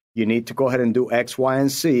overweight. You need to go ahead and do X, Y,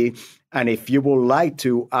 and Z. And if you would like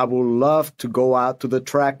to, I would love to go out to the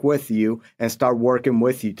track with you and start working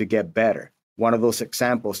with you to get better. One of those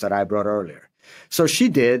examples that I brought earlier. So she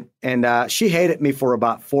did, and she hated me for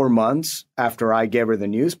about 4 months after I gave her the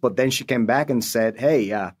news. But then she came back and said,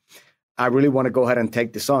 hey, I really want to go ahead and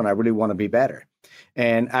take this on. I really want to be better.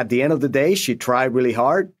 And at the end of the day, she tried really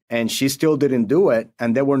hard, and she still didn't do it.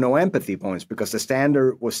 And there were no empathy points because the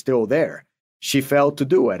standard was still there. She failed to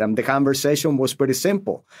do it. And the conversation was pretty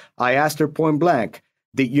simple. I asked her point blank,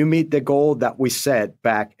 did you meet the goal that we set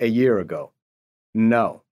back a year ago?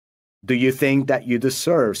 No. Do you think that you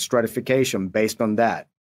deserve stratification based on that?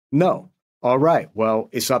 No. All right. Well,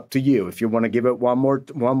 it's up to you. If you want to give it one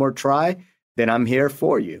more try, then I'm here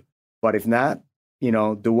for you. But if not,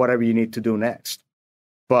 do whatever you need to do next.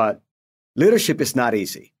 But leadership is not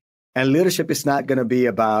easy. And leadership is not going to be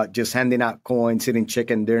about just handing out coins, eating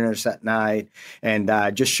chicken dinners at night, and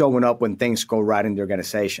just showing up when things go right in the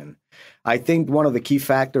organization. I think one of the key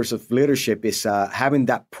factors of leadership is having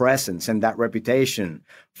that presence and that reputation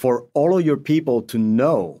for all of your people to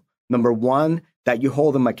know, number one, that you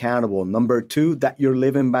hold them accountable. Number two, that you're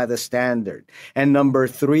living by the standard. And number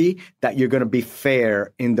three, that you're going to be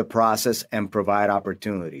fair in the process and provide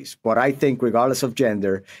opportunities. But I think regardless of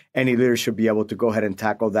gender, any leader should be able to go ahead and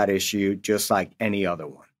tackle that issue just like any other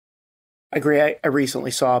one. I agree. I recently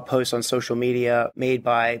saw a post on social media made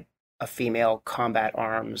by a female combat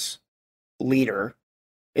arms leader,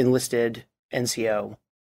 enlisted NCO,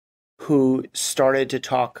 who started to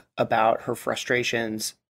talk about her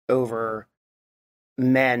frustrations over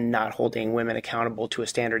men not holding women accountable to a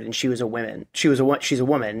standard. And she was a woman. She's a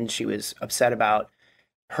woman. She was upset about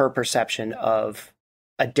her perception of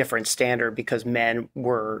a different standard because men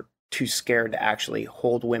were too scared to actually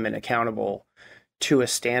hold women accountable to a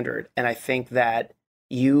standard. And I think that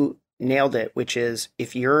you nailed it, which is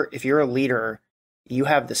if you're a leader, you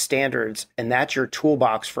have the standards and that's your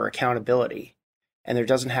toolbox for accountability. And there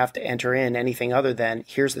doesn't have to enter in anything other than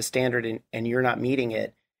here's the standard and you're not meeting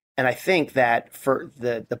it. And I think that for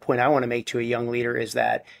the point I want to make to a young leader is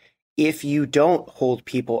that if you don't hold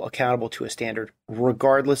people accountable to a standard,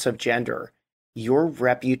 regardless of gender, your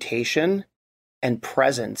reputation and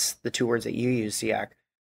presence, the two words that you use, SEAC,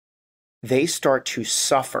 they start to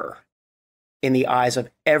suffer in the eyes of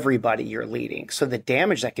everybody you're leading. So the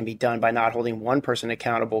damage that can be done by not holding one person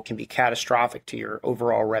accountable can be catastrophic to your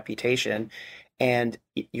overall reputation. And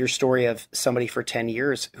your story of somebody for 10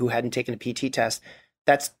 years who hadn't taken a PT test,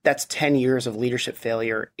 that's 10 years of leadership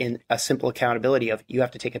failure in a simple accountability of you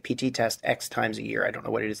have to take a PT test X times a year. I don't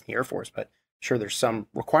know what it is in the Air Force, but sure there's some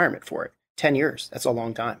requirement for it. 10 years, that's a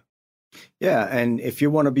long time. Yeah, and if you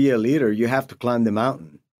want to be a leader, you have to climb the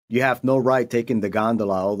mountain. You have no right taking the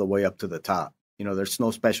gondola all the way up to the top. There's no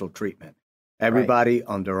special treatment. Everybody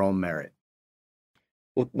on their own merit.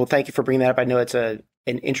 Well, thank you for bringing that up. I know it's an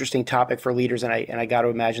interesting topic for leaders, and I got to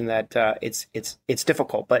imagine that it's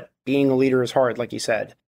difficult. But being a leader is hard, like you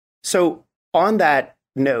said. So on that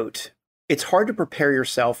note, it's hard to prepare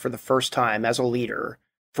yourself for the first time as a leader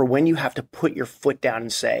for when you have to put your foot down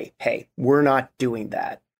and say, "Hey, we're not doing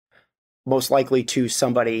that." Most likely to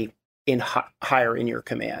somebody higher in your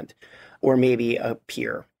command, or maybe a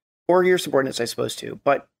peer, or your subordinates, I suppose, too.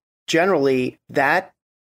 But generally, that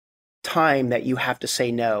time that you have to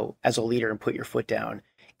say no as a leader and put your foot down,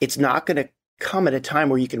 it's not going to come at a time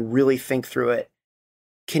where you can really think through it.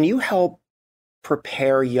 Can you help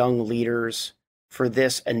prepare young leaders for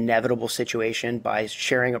this inevitable situation by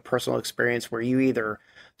sharing a personal experience where you either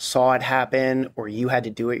saw it happen or you had to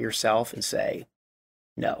do it yourself and say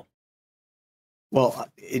no? Well,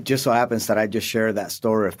 it just so happens that I just shared that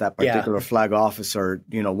story of that particular flag officer,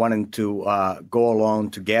 wanting to go along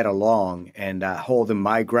to get along and holding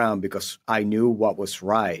my ground because I knew what was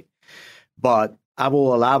right. But I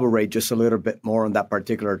will elaborate just a little bit more on that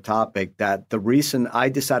particular topic, that the reason I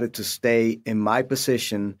decided to stay in my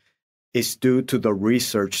position is due to the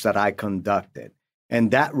research that I conducted.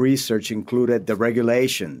 And that research included the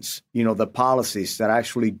regulations, the policies that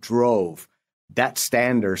actually drove that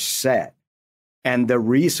standard set. And the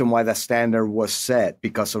reason why the standard was set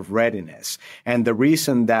because of readiness. And the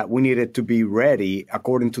reason that we needed to be ready,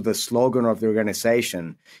 according to the slogan of the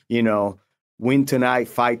organization, win tonight,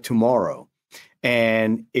 fight tomorrow.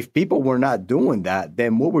 And if people were not doing that,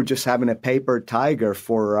 then we were just having a paper tiger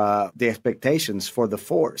for the expectations for the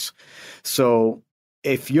force. So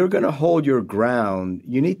if you're going to hold your ground,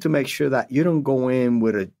 you need to make sure that you don't go in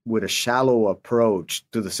with a shallow approach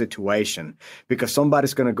to the situation, because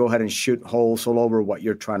somebody's going to go ahead and shoot holes all over what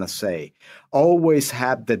you're trying to say. Always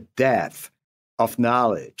have the depth of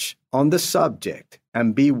knowledge on the subject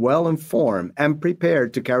and be well informed and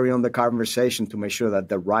prepared to carry on the conversation to make sure that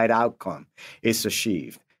the right outcome is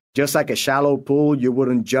achieved. Just like a shallow pool, you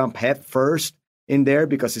wouldn't jump head first in there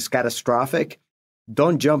because it's catastrophic.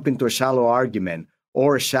 Don't jump into a shallow argument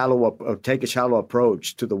or take a shallow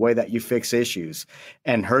approach to the way that you fix issues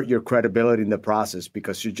and hurt your credibility in the process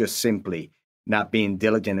because you're just simply not being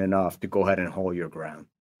diligent enough to go ahead and hold your ground.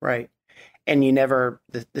 Right. And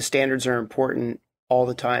the standards are important all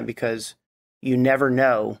the time because you never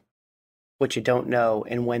know what you don't know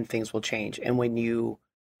and when things will change. And when you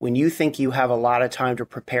think you have a lot of time to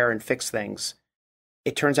prepare and fix things,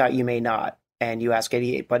 it turns out you may not. And you ask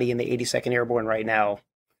anybody in the 82nd Airborne right now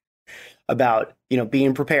about,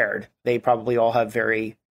 being prepared, they probably all have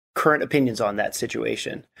very current opinions on that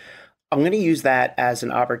situation. I'm going to use that as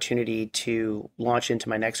an opportunity to launch into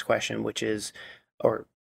my next question, which is, or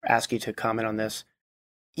ask you to comment on this.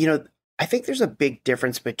 I think there's a big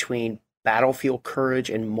difference between battlefield courage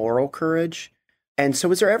and moral courage. And so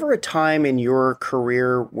was there ever a time in your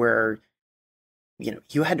career where,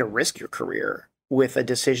 you had to risk your career with a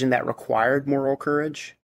decision that required moral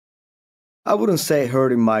courage? I wouldn't say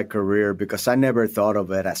hurting my career because I never thought of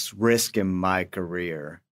it as risking my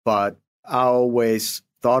career, but I always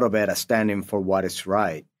thought of it as standing for what is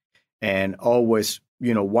right and always,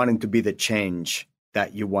 wanting to be the change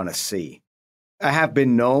that you want to see. I have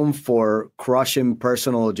been known for crushing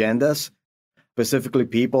personal agendas, specifically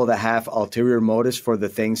people that have ulterior motives for the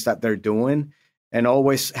things that they're doing, and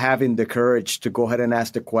always having the courage to go ahead and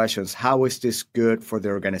ask the questions. How is this good for the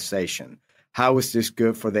organization? How is this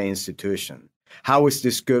good for the institution? How is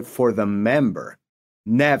this good for the member?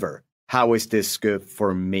 Never, how is this good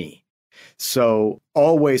for me? So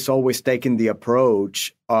always taking the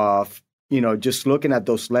approach of, just looking at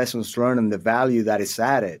those lessons learned and the value that is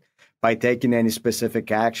added by taking any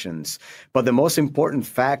specific actions. But the most important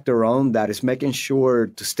factor on that is making sure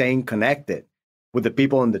to staying connected with the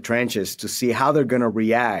people in the trenches to see how they're going to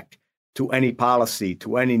react to any policy,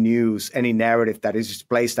 to any news, any narrative that is just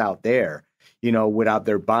placed out there, without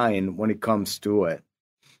their buy-in when it comes to it.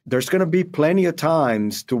 There's going to be plenty of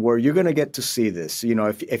times to where you're going to get to see this.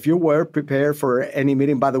 If you were prepared for any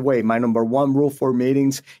meeting, by the way, my number one rule for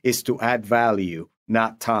meetings is to add value,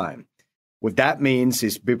 not time. What that means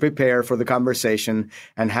is be prepared for the conversation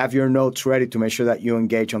and have your notes ready to make sure that you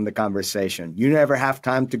engage on the conversation. You never have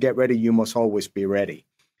time to get ready. You must always be ready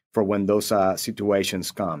for when those situations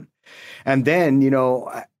come. And then,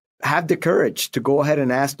 have the courage to go ahead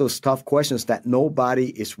and ask those tough questions that nobody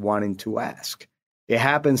is wanting to ask. It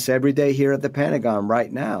happens every day here at the Pentagon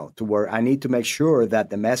right now, to where I need to make sure that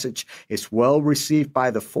the message is well received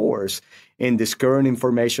by the force in this current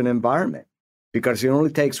information environment. Because it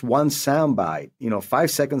only takes one soundbite,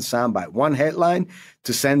 5-second soundbite, one headline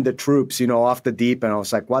to send the troops, off the deep end. I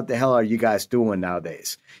was like, what the hell are you guys doing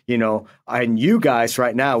nowadays? And you guys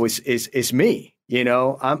right now is me.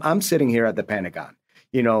 I'm sitting here at the Pentagon,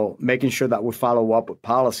 making sure that we follow up with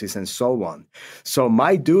policies and so on. So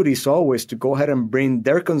my duty is always to go ahead and bring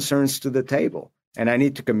their concerns to the table. And I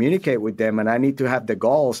need to communicate with them, and I need to have the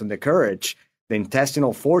galls and the courage, the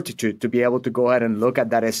intestinal fortitude to be able to go ahead and look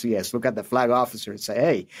at that SES, look at the flag officer and say,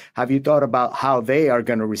 hey, have you thought about how they are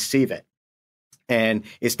going to receive it? And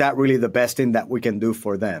is that really the best thing that we can do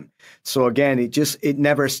for them? So again, it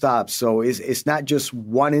never stops. So it's not just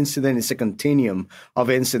one incident, it's a continuum of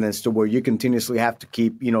incidents to where you continuously have to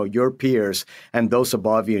keep, your peers and those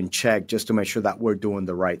above you in check just to make sure that we're doing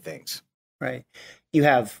the right things. Right. You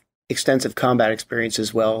have extensive combat experience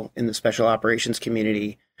as well in the special operations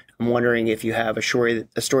community. I'm wondering if you have a story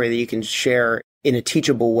that you can share in a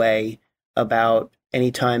teachable way about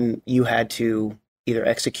any time you had to either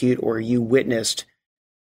execute or you witnessed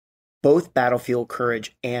both battlefield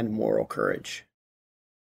courage and moral courage.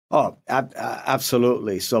 Oh,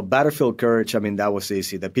 absolutely. So battlefield courage, that was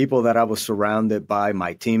easy. The people that I was surrounded by,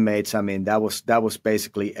 my teammates, that was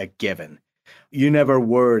basically a given. You never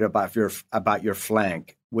worried about your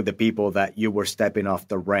flank with the people that you were stepping off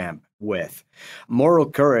the ramp with. Moral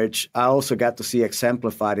courage, I also got to see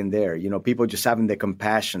exemplified in there. People just having the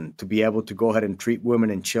compassion to be able to go ahead and treat women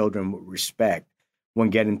and children with respect when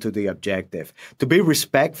getting to the objective, to be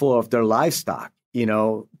respectful of their livestock,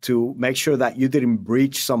 to make sure that you didn't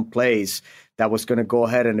breach some place that was going to go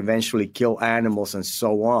ahead and eventually kill animals and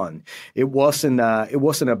so on. It wasn't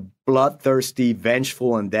a bloodthirsty,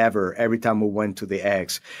 vengeful endeavor every time we went to the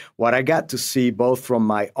X. What I got to see both from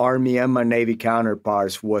my Army and my Navy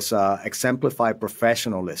counterparts was exemplified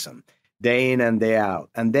professionalism day in and day out,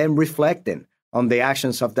 and then reflecting on the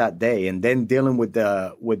actions of that day, and then dealing with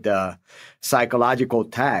the psychological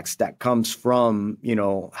tax that comes from,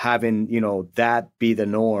 having, that be the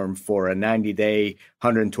norm for a 90-day,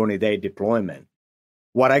 120-day deployment.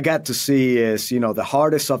 What I got to see is, the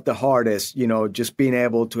hardest of the hardest, just being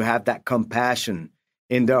able to have that compassion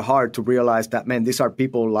in their heart to realize that, man, these are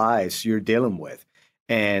people's lives you're dealing with,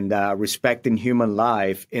 and respecting human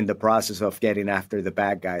life in the process of getting after the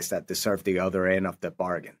bad guys that deserve the other end of the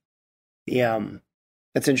bargain. Yeah,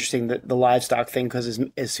 that's interesting, the livestock thing, because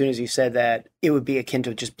as soon as you said that, it would be akin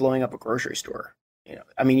to just blowing up a grocery store.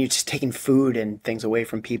 You're just taking food and things away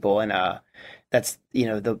from people, and that's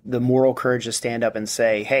the moral courage to stand up and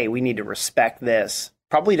say, hey, we need to respect this.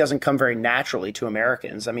 Probably doesn't come very naturally to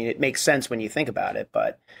Americans. It makes sense when you think about it,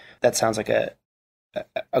 but that sounds like a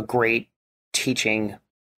great teaching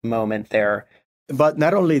moment there. But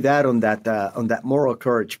not only that, on that moral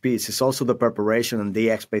courage piece, it's also the preparation and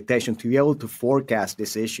the expectation to be able to forecast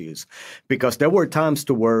these issues, because there were times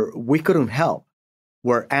to where we couldn't help,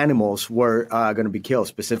 where animals were going to be killed,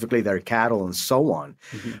 specifically their cattle and so on.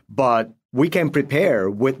 Mm-hmm. But we can prepare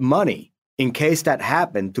with money in case that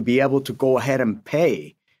happened to be able to go ahead and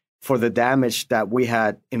pay for the damage that we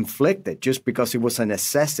had inflicted, just because it was a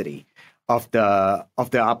necessity of the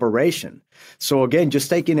operation. So again, just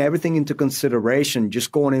taking everything into consideration,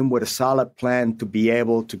 just going in with a solid plan to be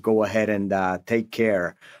able to go ahead and take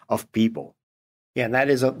care of people. Yeah, and that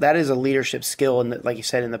is a leadership skill, and like you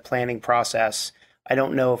said, in the planning process. I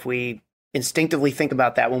don't know if we instinctively think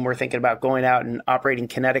about that when we're thinking about going out and operating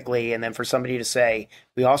kinetically. And then for somebody to say,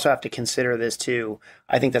 we also have to consider this too.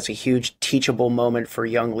 I think that's a huge teachable moment for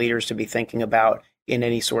young leaders to be thinking about in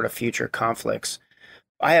any sort of future conflicts.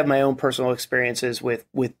 I have my own personal experiences with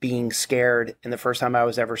being scared. And the first time I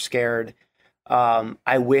was ever scared,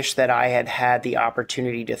 I wish that I had had the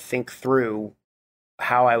opportunity to think through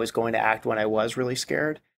how I was going to act when I was really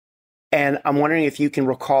scared. And I'm wondering if you can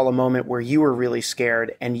recall a moment where you were really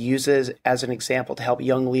scared and use it as an example to help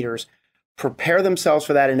young leaders prepare themselves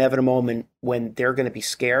for that inevitable moment when they're going to be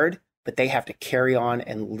scared, but they have to carry on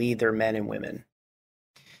and lead their men and women.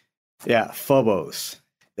 Yeah, phobos.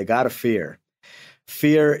 They got a fear.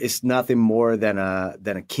 Fear is nothing more than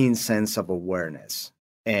a keen sense of awareness.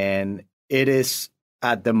 And it is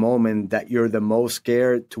at the moment that you're the most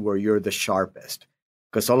scared to where you're the sharpest,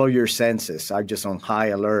 because all of your senses are just on high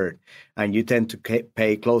alert and you tend to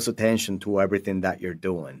pay close attention to everything that you're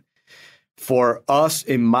doing. For us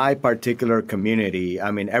in my particular community,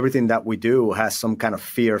 I mean, everything that we do has some kind of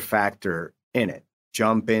fear factor in it.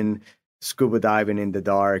 Jumping, scuba diving in the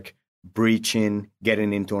dark, breaching,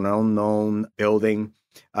 getting into an unknown building,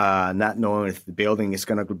 not knowing if the building is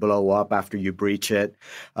going to blow up after you breach it.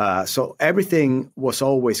 So everything was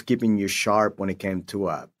always keeping you sharp when it came to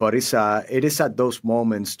it. But it is at those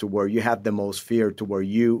moments to where you have the most fear, to where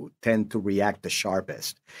you tend to react the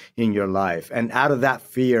sharpest in your life. And out of that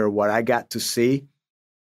fear, what I got to see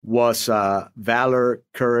was valor,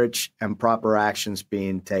 courage, and proper actions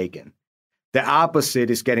being taken. The opposite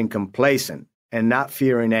is getting complacent and not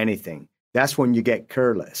fearing anything. That's when you get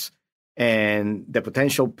careless. And the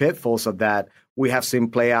potential pitfalls of that we have seen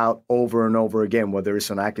play out over and over again, whether it's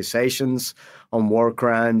on accusations, on war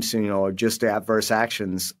crimes, or just the adverse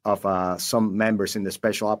actions of some members in the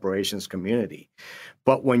special operations community.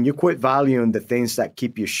 But when you quit valuing the things that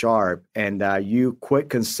keep you sharp and you quit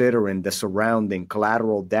considering the surrounding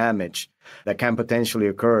collateral damage that can potentially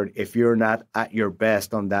occur if you're not at your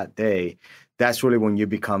best on that day, that's really when you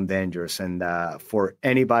become dangerous. And for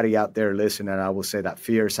anybody out there listening, I will say that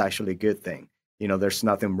fear is actually a good thing. There's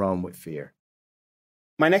nothing wrong with fear.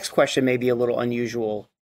 My next question may be a little unusual,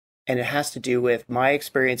 and it has to do with my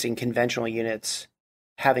experience in conventional units,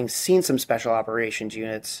 having seen some special operations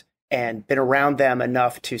units and been around them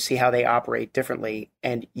enough to see how they operate differently,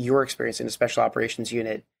 and your experience in a special operations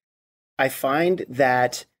unit. I find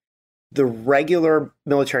that the regular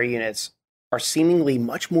military units are seemingly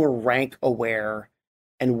much more rank aware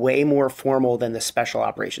and way more formal than the special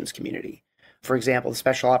operations community. For example, the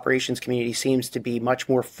special operations community seems to be much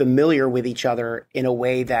more familiar with each other in a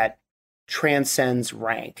way that transcends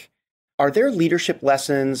rank. Are there leadership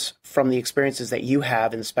lessons from the experiences that you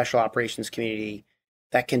have in the special operations community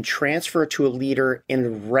that can transfer to a leader in a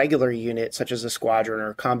regular unit, such as a squadron or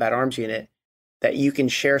a combat arms unit, that you can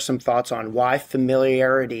share some thoughts on why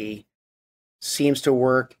familiarity seems to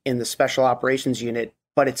work in the special operations unit,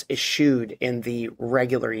 but it's eschewed in the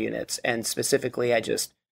regular units? And specifically,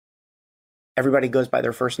 everybody goes by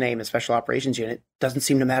their first name in special operations unit. Doesn't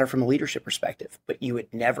seem to matter from a leadership perspective, but you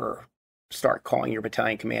would never start calling your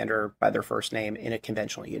battalion commander by their first name in a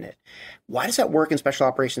conventional unit. Why does that work in special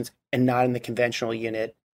operations and not in the conventional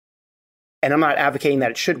unit? And I'm not advocating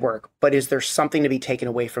that it should work, but is there something to be taken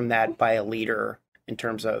away from that by a leader in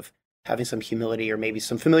terms of having some humility or maybe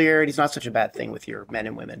some familiarity is not such a bad thing with your men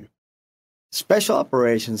and women? Special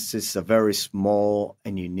operations is a very small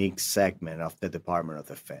and unique segment of the Department of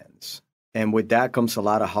Defense. And with that comes a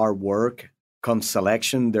lot of hard work, comes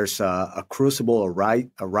selection. There's a crucible, a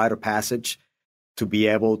rite of passage to be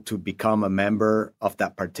able to become a member of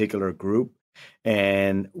that particular group.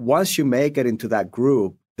 And once you make it into that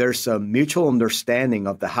group, there's a mutual understanding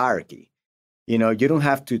of the hierarchy. You don't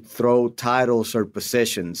have to throw titles or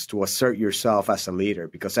positions to assert yourself as a leader,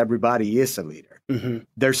 because everybody is a leader. Mm-hmm.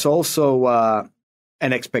 There's also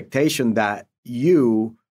an expectation that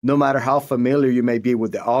you, no matter how familiar you may be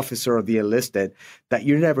with the officer or the enlisted, that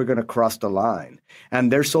you're never going to cross the line.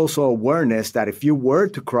 And there's also awareness that if you were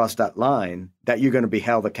to cross that line, that you're going to be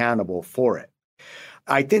held accountable for it.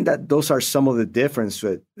 I think that those are some of the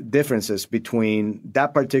differences between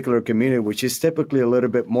that particular community, which is typically a little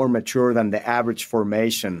bit more mature than the average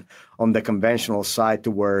formation on the conventional side,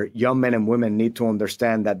 to where young men and women need to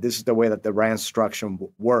understand that this is the way that the rank structure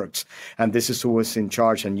works, and this is who is in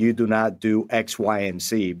charge, and you do not do X, Y, and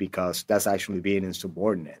Z, because that's actually being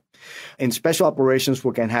insubordinate. In special operations,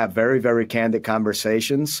 we can have very, very candid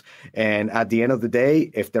conversations, and at the end of the day,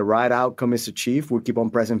 if the right outcome is achieved, we keep on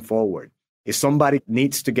pressing forward. If somebody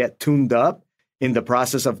needs to get tuned up in the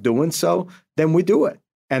process of doing so, then we do it.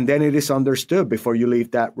 And then it is understood before you leave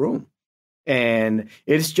that room. And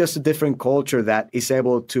it's just a different culture that is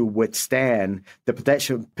able to withstand the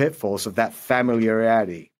potential pitfalls of that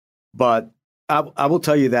familiarity. But I will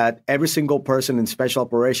tell you that every single person in special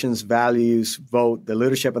operations values both the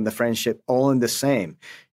leadership and the friendship all in the same,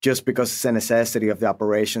 just because it's a necessity of the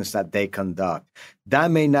operations that they conduct. That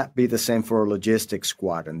may not be the same for a logistics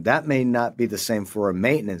squadron. That may not be the same for a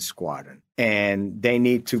maintenance squadron. And they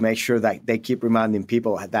need to make sure that they keep reminding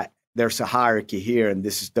people that there's a hierarchy here, and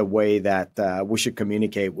this is the way that we should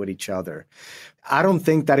communicate with each other. I don't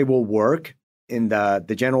think that it will work in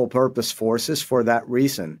the general purpose forces for that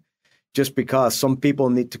reason, just because some people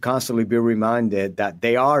need to constantly be reminded that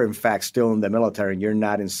they are, in fact, still in the military and you're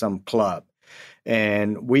not in some club.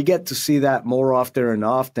 And we get to see that more often and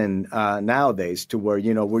often nowadays, to where,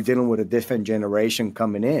 we're dealing with a different generation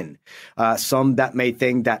coming in. Some that may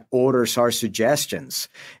think that orders are suggestions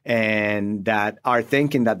and that are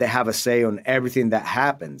thinking that they have a say on everything that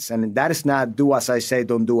happens. And that is not do as I say,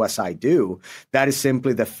 don't do as I do. That is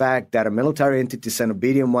simply the fact that a military entity is an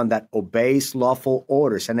obedient one that obeys lawful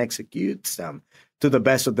orders and executes them to the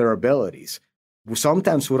best of their abilities.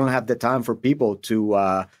 Sometimes we don't have the time for people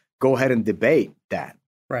to go ahead and debate that.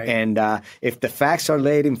 Right. And if the facts are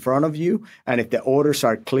laid in front of you and if the orders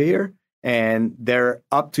are clear and they're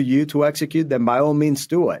up to you to execute, then by all means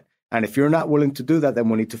do it. And if you're not willing to do that, then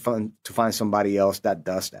we need to find somebody else that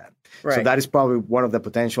does that. Right. So that is probably one of the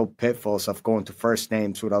potential pitfalls of going to first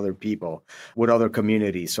names with other people, with other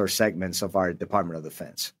communities or segments of our Department of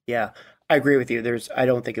Defense. Yeah, I agree with you. I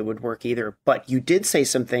don't think it would work either. But you did say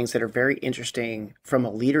some things that are very interesting from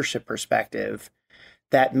a leadership perspective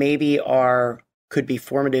that maybe could be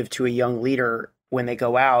formative to a young leader when they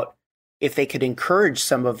go out, if they could encourage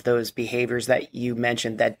some of those behaviors that you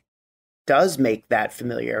mentioned that does make that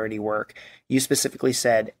familiarity work. You specifically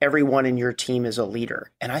said everyone in your team is a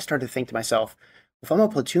leader. And I started to think to myself, if I'm a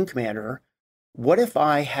platoon commander, what if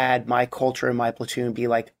I had my culture in my platoon be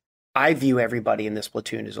like, I view everybody in this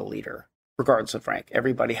platoon as a leader, regardless of rank.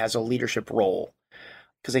 Everybody has a leadership role.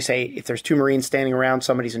 Because they say if there's two Marines standing around,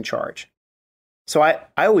 somebody's in charge. So I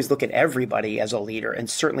always look at everybody as a leader, and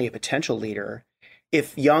certainly a potential leader.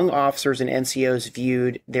 If young officers and NCOs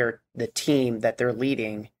viewed the team that they're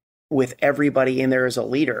leading with everybody in there as a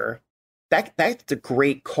leader, that's a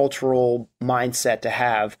great cultural mindset to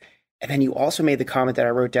have. And then you also made the comment that I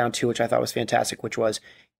wrote down too, which I thought was fantastic, which was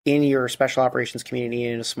in your special operations community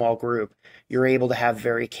in a small group, you're able to have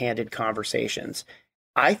very candid conversations.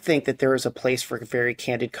 I think that there is a place for very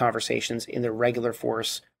candid conversations in the regular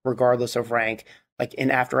force, regardless of rank, like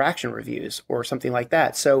in after action reviews or something like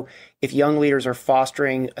that. So if young leaders are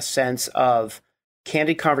fostering a sense of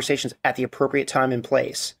candid conversations at the appropriate time and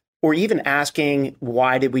place, or even asking,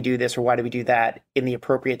 why did we do this or why did we do that in the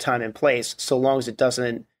appropriate time and place, so long as it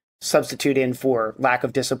doesn't substitute in for lack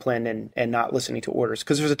of discipline and not listening to orders.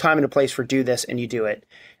 Because there's a time and a place for do this and you do it.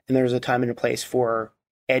 And there's a time and a place for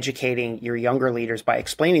educating your younger leaders by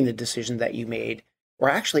explaining the decision that you made, or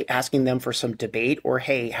actually asking them for some debate or,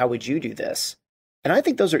 hey, how would you do this? And I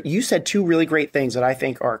think you said two really great things that I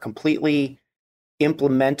think are completely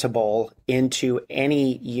implementable into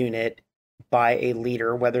any unit by a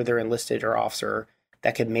leader, whether they're enlisted or officer,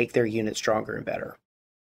 that could make their unit stronger and better.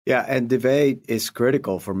 Yeah, and debate is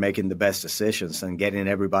critical for making the best decisions and getting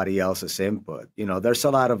everybody else's input. There's a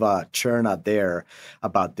lot of churn out there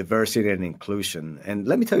about diversity and inclusion. And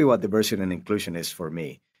let me tell you what diversity and inclusion is for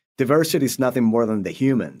me. Diversity is nothing more than the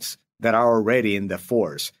humans that are already in the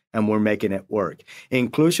force, and we're making it work.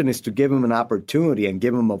 Inclusion is to give them an opportunity and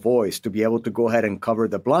give them a voice to be able to go ahead and cover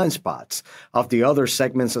the blind spots of the other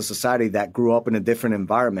segments of society that grew up in a different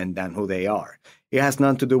environment than who they are. It has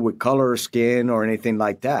nothing to do with color, skin, or anything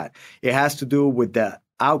like that. It has to do with the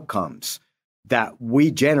outcomes that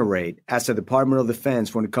we generate as a Department of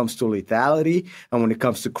Defense when it comes to lethality and when it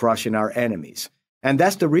comes to crushing our enemies. And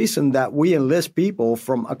that's the reason that we enlist people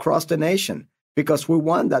from across the nation, because we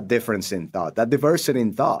want that difference in thought, that diversity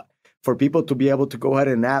in thought, for people to be able to go ahead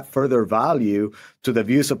and add further value to the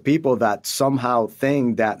views of people that somehow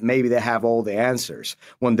think that maybe they have all the answers,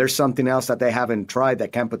 when there's something else that they haven't tried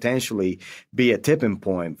that can potentially be a tipping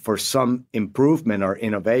point for some improvement or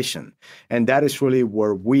innovation. And that is really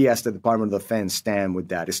where we as the Department of Defense stand with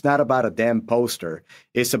that. It's not about a damn poster.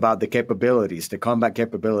 It's about the capabilities, the combat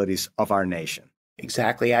capabilities of our nation.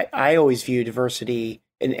 Exactly. I always view diversity,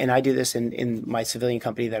 and I do this in my civilian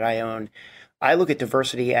company that I own. I look at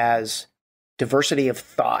diversity as diversity of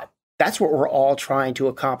thought. That's what we're all trying to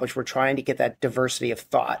accomplish. We're trying to get that diversity of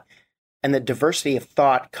thought. And the diversity of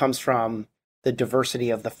thought comes from the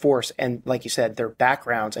diversity of the force. And like you said, their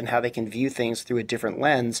backgrounds and how they can view things through a different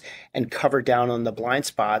lens and cover down on the blind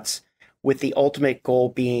spots, with the ultimate goal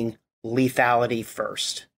being lethality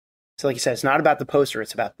first. So like you said, it's not about the poster,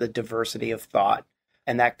 it's about the diversity of thought.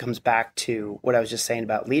 And that comes back to what I was just saying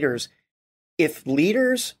about leaders. If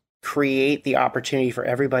leaders create the opportunity for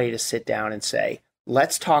everybody to sit down and say,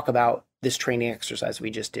 let's talk about this training exercise we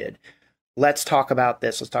just did. Let's talk about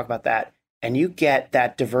this, let's talk about that. And you get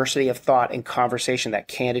that diversity of thought and conversation, that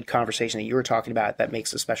candid conversation that you were talking about that makes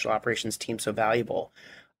the special operations team so valuable.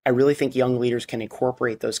 I really think young leaders can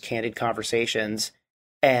incorporate those candid conversations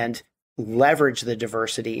and leverage the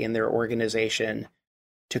diversity in their organization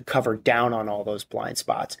to cover down on all those blind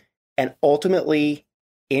spots and ultimately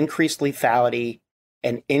increase lethality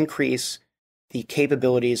and increase the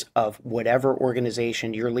capabilities of whatever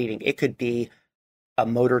organization you're leading. It could be a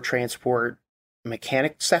motor transport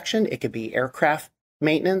mechanic section, it could be aircraft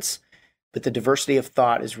maintenance, but the diversity of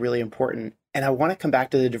thought is really important. And I want to come back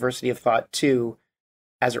to the diversity of thought too,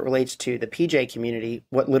 as it relates to the PJ community,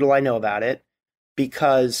 what little I know about it,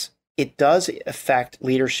 because it does affect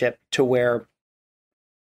leadership to where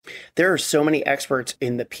there are so many experts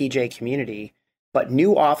in the PJ community, but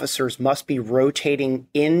new officers must be rotating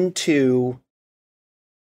into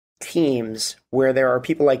teams where there are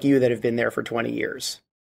people like you that have been there for 20 years.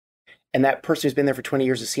 And that person who's been there for 20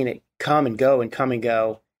 years has seen it come and go and come and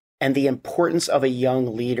go. And the importance of a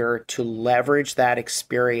young leader to leverage that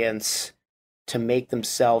experience to make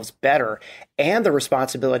themselves better, and the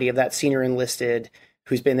responsibility of that senior enlisted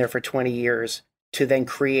who's been there for 20 years to then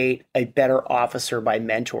create a better officer by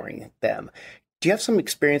mentoring them. Do you have some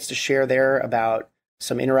experience to share there about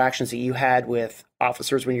some interactions that you had with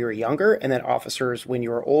officers when you were younger and then officers when you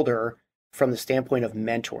were older from the standpoint of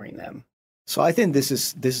mentoring them? So I think this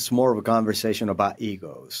is more of a conversation about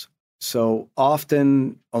egos. So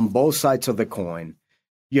often on both sides of the coin,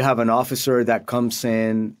 you have an officer that comes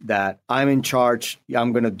in that I'm in charge,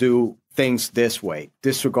 I'm going to do things this way,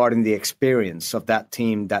 disregarding the experience of that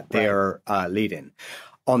team that they're leading.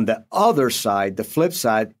 On the other side, the flip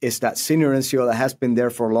side is that senior NCO that has been there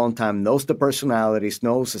for a long time, knows the personalities,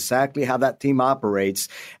 knows exactly how that team operates,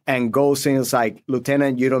 and goes in, it's like,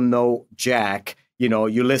 Lieutenant, you don't know Jack. You know,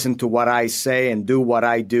 you listen to what I say and do what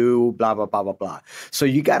I do, blah, blah, blah, blah, blah. So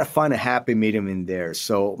you got to find a happy medium in there.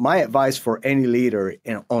 So my advice for any leader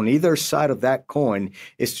on either side of that coin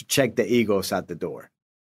is to check the egos at the door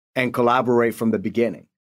and collaborate from the beginning.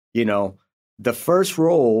 You know, the first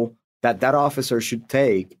role that officer should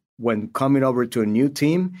take when coming over to a new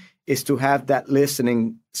team is to have that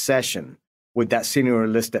listening session with that senior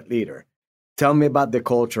enlisted leader. Tell me about the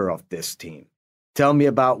culture of this team. Tell me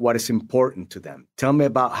about what is important to them. Tell me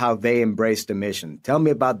about how they embrace the mission. Tell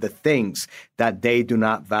me about the things that they do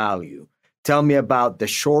not value. Tell me about the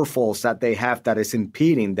shortfalls that they have that is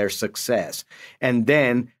impeding their success. And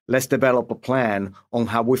then let's develop a plan on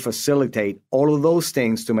how we facilitate all of those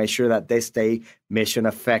things to make sure that they stay mission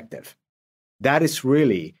effective. That is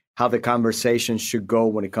really how the conversation should go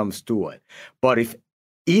when it comes to it. But if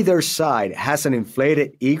either side has an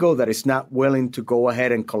inflated ego that is not willing to go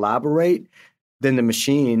ahead and collaborate, then the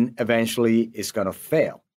machine eventually is going to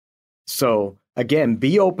fail. So again,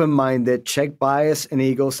 be open-minded, check bias and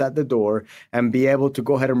egos at the door, and be able to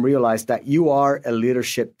go ahead and realize that you are a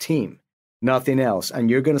leadership team, nothing else. And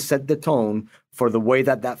you're going to set the tone for the way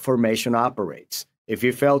that formation operates. If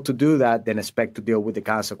you fail to do that, then expect to deal with the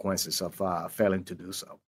consequences of failing to do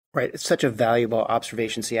so. Right. It's such a valuable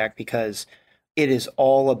observation, SEAC, because it is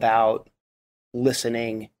all about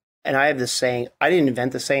listening. And I have this saying, I didn't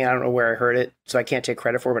invent the saying, I don't know where I heard it, so I can't take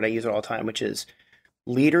credit for it, but I use it all the time, which is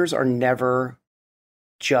leaders are never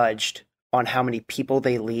judged on how many people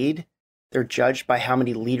they lead. They're judged by how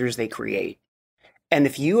many leaders they create. And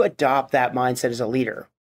if you adopt that mindset as a leader,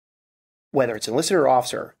 whether it's enlisted or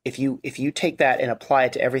officer, if you take that and apply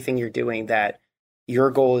it to everything you're doing, that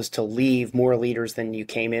your goal is to leave more leaders than you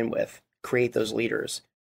came in with, create those leaders,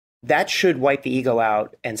 that should wipe the ego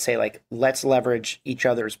out and say, like, let's leverage each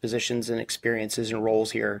other's positions and experiences and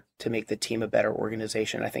roles here to make the team a better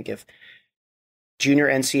organization. I think if junior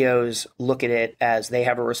NCOs look at it as they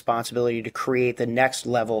have a responsibility to create the next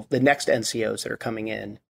level, the next NCOs that are coming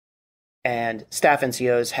in, and staff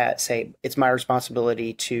NCOs say, it's my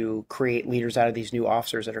responsibility to create leaders out of these new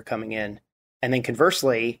officers that are coming in. And then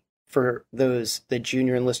conversely, for the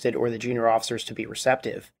junior enlisted or the junior officers to be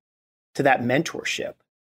receptive to that mentorship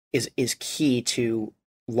is key to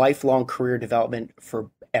lifelong career development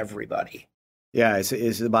for everybody. Yeah,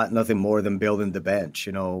 it's about nothing more than building the bench.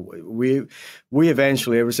 You know, we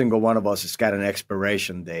eventually, every single one of us has got an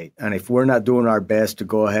expiration date. And if we're not doing our best to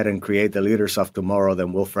go ahead and create the leaders of tomorrow,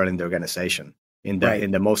 then we'll fail in the organization in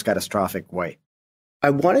the most catastrophic way. I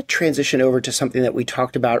want to transition over to something that we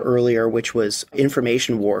talked about earlier, which was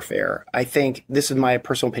information warfare. I think this is my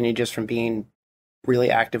personal opinion just from being really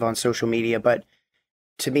active on social media, but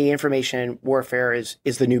to me, information warfare is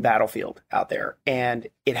the new battlefield out there. And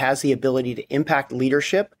it has the ability to impact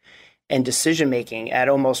leadership and decision-making at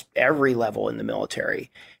almost every level in the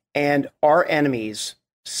military. And our enemies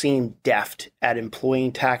seem deft at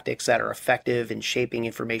employing tactics that are effective in shaping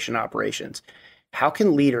information operations. How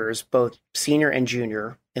can leaders, both senior and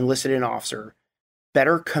junior, enlisted and officer,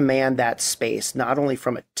 better command that space, not only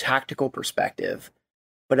from a tactical perspective,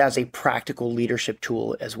 but as a practical leadership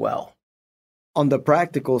tool as well? On the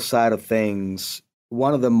practical side of things,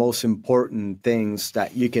 one of the most important things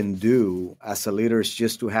that you can do as a leader is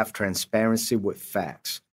just to have transparency with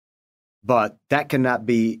facts. But that cannot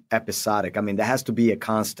be episodic. I mean, that has to be a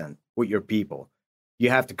constant with your people. You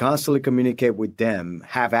have to constantly communicate with them,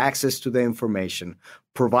 have access to the information,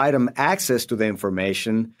 provide them access to the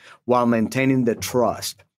information while maintaining the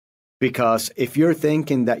trust. Because if you're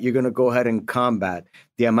thinking that you're going to go ahead and combat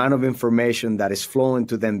the amount of information that is flowing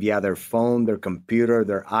to them via their phone, their computer,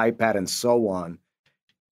 their iPad, and so on,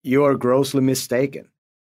 you are grossly mistaken.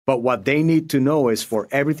 But what they need to know is for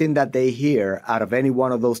everything that they hear out of any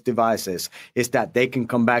one of those devices is that they can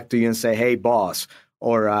come back to you and say, hey, boss,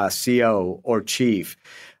 or CO or chief,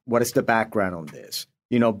 what is the background on this?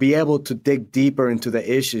 You know, be able to dig deeper into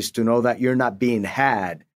the issues to know that you're not being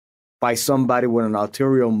had by somebody with an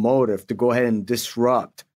ulterior motive to go ahead and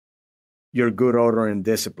disrupt your good order and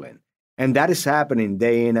discipline. And that is happening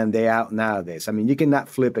day in and day out nowadays. I mean, you cannot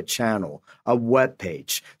flip a channel, a web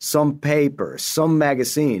page, some paper, some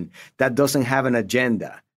magazine that doesn't have an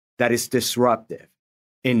agenda that is disruptive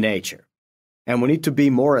in nature. And we need to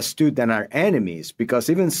be more astute than our enemies,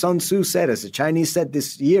 because even Sun Tzu said, as the Chinese said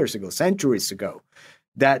this years ago, centuries ago,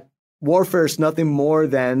 that warfare is nothing more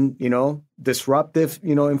than, disruptive,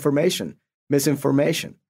 information,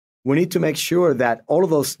 misinformation. We need to make sure that all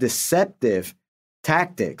of those deceptive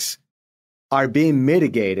tactics are being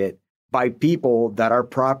mitigated by people that are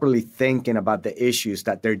properly thinking about the issues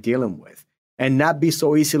that they're dealing with and not be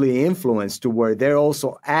so easily influenced to where they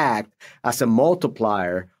also act as a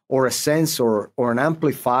multiplier or a sensor or an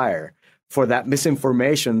amplifier for that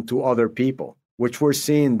misinformation to other people, which we're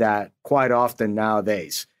seeing that quite often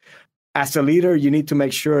nowadays. As a leader, you need to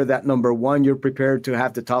make sure that, number one, you're prepared to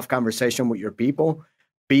have the tough conversation with your people,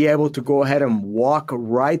 be able to go ahead and walk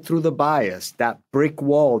right through the bias, that brick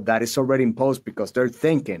wall that is already imposed because they're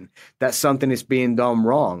thinking that something is being done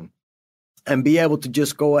wrong, and be able to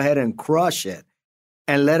just go ahead and crush it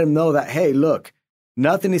and let them know that, hey, look,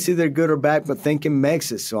 nothing is either good or bad, but thinking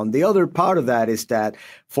makes it so. And the other part of that is that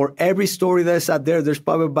for every story that's out there, there's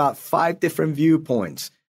probably about 5 different viewpoints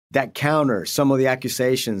that counter some of the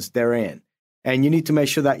accusations therein. And you need to make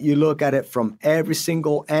sure that you look at it from every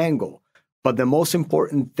single angle. But the most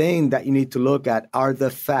important thing that you need to look at are the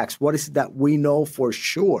facts. What is it that we know for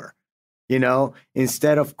sure?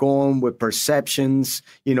 Instead of going with perceptions,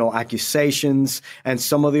 accusations, and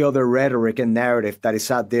some of the other rhetoric and narrative that is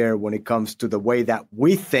out there when it comes to the way that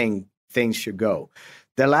we think things should go.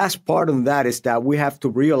 The last part of that is that we have to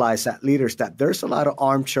realize as leaders that there's a lot of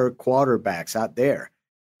armchair quarterbacks out there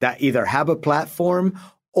that either have a platform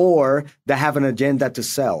or that have an agenda to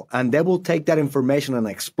sell. And they will take that information and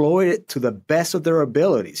exploit it to the best of their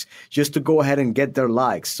abilities just to go ahead and get their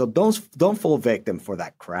likes. So don't fall victim for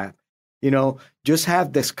that crap. Just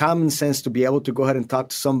have this common sense to be able to go ahead and talk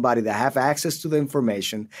to somebody that have access to the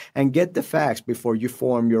information and get the facts before you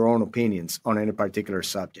form your own opinions on any particular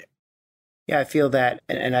subject. Yeah, I feel that.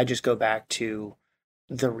 And I just go back to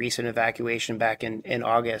the recent evacuation back in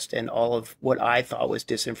August and all of what I thought was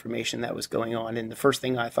disinformation that was going on. And the first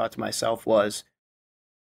thing I thought to myself was,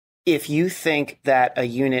 if you think that a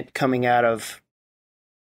unit coming out of,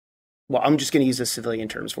 well, I'm just going to use the civilian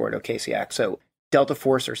terms for it, okay, SEAC. So Delta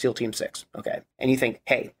Force or SEAL Team 6, okay? And you think,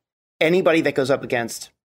 hey, anybody that goes up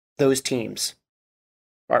against those teams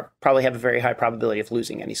probably have a very high probability of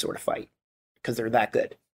losing any sort of fight because they're that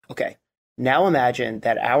good. Okay, now imagine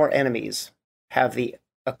that our enemies have the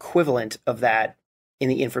equivalent of that in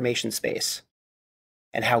the information space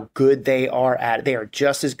and how good they are at it. They are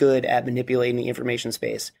just as good at manipulating the information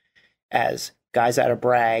space as guys out of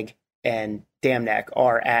Bragg and Dam Neck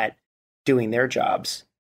are at doing their jobs.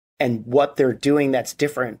 And what they're doing that's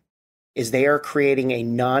different is they are creating a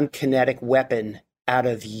non-kinetic weapon out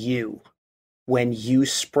of you when you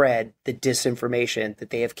spread the disinformation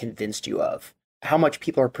that they have convinced you of. How much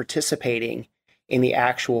people are participating in the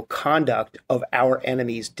actual conduct of our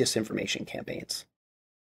enemies' disinformation campaigns.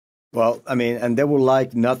 Well, I mean, and they would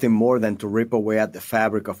like nothing more than to rip away at the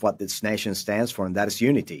fabric of what this nation stands for, and that is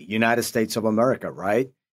unity. United States of America, right?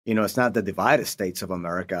 It's not the divided states of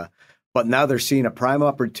America, but now they're seeing a prime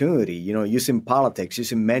opportunity, using politics,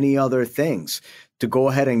 using many other things to go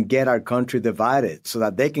ahead and get our country divided so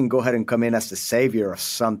that they can go ahead and come in as the savior of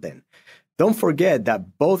something. Don't forget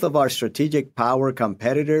that both of our strategic power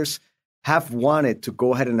competitors have wanted to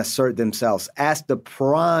go ahead and assert themselves as the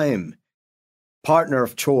prime partner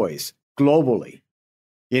of choice globally,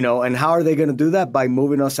 and how are they going to do that? By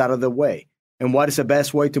moving us out of the way. And what is the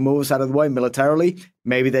best way to move us out of the way militarily?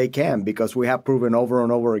 Maybe they can, because we have proven over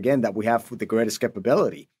and over again that we have the greatest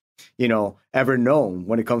capability, ever known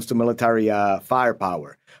when it comes to military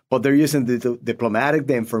firepower. But they're using the diplomatic,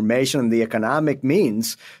 the information, and the economic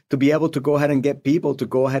means to be able to go ahead and get people to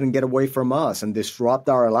go ahead and get away from us and disrupt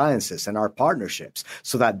our alliances and our partnerships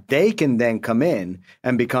so that they can then come in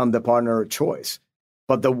and become the partner of choice.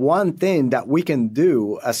 But the one thing that we can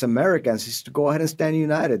do as Americans is to go ahead and stand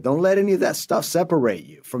united. Don't let any of that stuff separate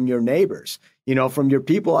you from your neighbors, from your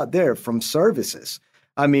people out there, from services.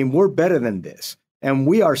 I mean, we're better than this, and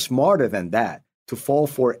we are smarter than that to fall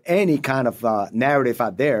for any kind of narrative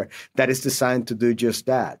out there that is designed to do just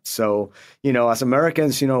that. So, as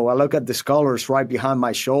Americans, I look at the colors right behind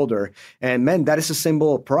my shoulder, and man, that is a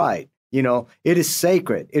symbol of pride. It is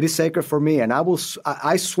sacred. It is sacred for me. And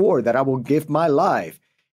I swore that I will give my life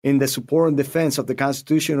in the support and defense of the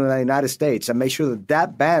Constitution of the United States and make sure that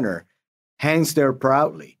that banner hangs there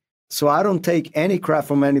proudly. So I don't take any crap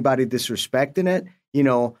from anybody disrespecting it.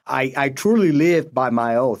 I truly live by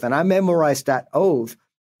my oath, and I memorized that oath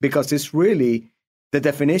because it's really the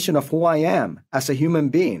definition of who I am as a human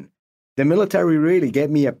being. The military really gave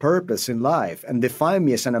me a purpose in life and defined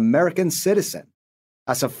me as an American citizen,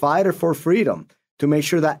 as a fighter for freedom, to make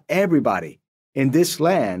sure that everybody in this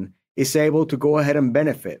land is able to go ahead and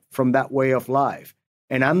benefit from that way of life.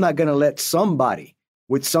 And I'm not going to let somebody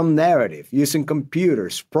with some narrative using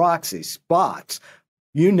computers, proxies, bots,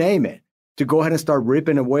 you name it, to go ahead and start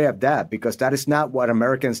ripping away at that, because that is not what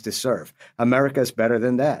Americans deserve. America is better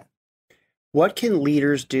than that. What can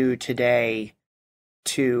leaders do today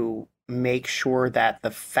to make sure that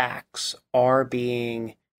the facts are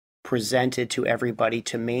being presented to everybody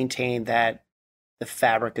to maintain the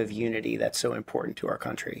fabric of unity that's so important to our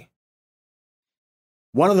country?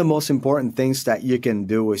 One of the most important things that you can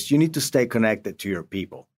do is you need to stay connected to your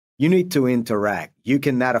people. You need to interact. You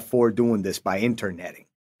cannot afford doing this by interneting.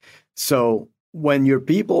 So when your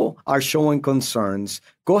people are showing concerns,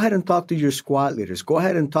 go ahead and talk to your squad leaders. Go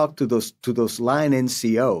ahead and talk to those line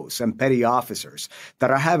NCOs and petty officers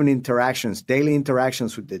that are having interactions, daily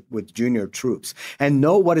interactions with junior troops, and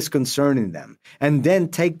know what is concerning them. And then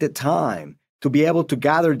take the time to be able to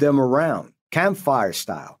gather them around, campfire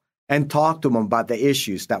style, and talk to them about the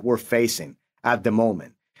issues that we're facing at the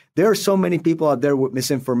moment. There are so many people out there with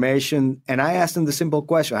misinformation, and I ask them the simple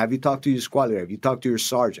question: have you talked to your squad leader? Have you talked to your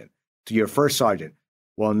sergeant? To your first sergeant?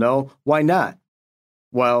 Well, no. Why not?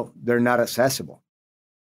 Well, they're not accessible.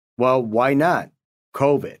 Well, why not?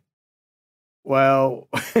 COVID. Well,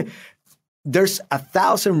 there's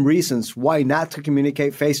 1,000 reasons why not to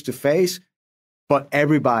communicate face to face, but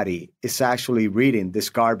everybody is actually reading this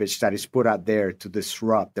garbage that is put out there to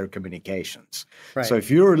disrupt their communications. Right. So if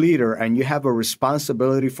you're a leader and you have a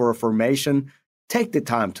responsibility for information, take the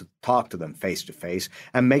time to talk to them face to face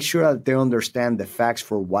and make sure that they understand the facts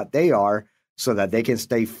for what they are so that they can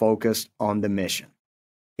stay focused on the mission.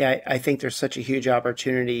 Yeah, I think there's such a huge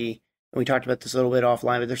opportunity, and we talked about this a little bit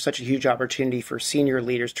offline, but there's such a huge opportunity for senior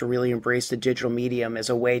leaders to really embrace the digital medium as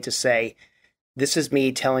a way to say, this is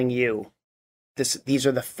me telling you, these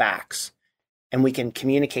are the facts. And we can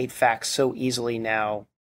communicate facts so easily now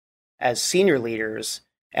as senior leaders.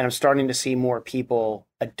 And I'm starting to see more people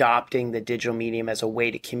adopting the digital medium as a way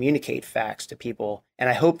to communicate facts to people. And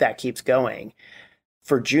I hope that keeps going.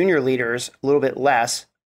 For junior leaders, a little bit less.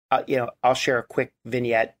 I'll share a quick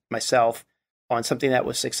vignette myself on something that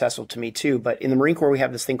was successful to me too. But in the Marine Corps, we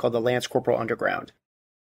have this thing called the Lance Corporal Underground.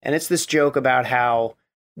 And it's this joke about how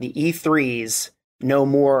the E3s know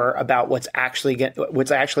more about what's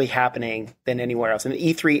actually happening than anywhere else. And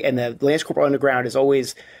the E3 and the Lance Corporal Underground is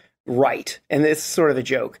always right. And it's sort of a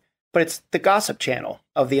joke, but it's the gossip channel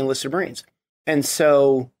of the enlisted Marines. And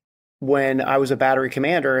so when I was a battery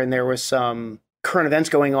commander and there was some current events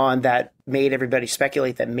going on that made everybody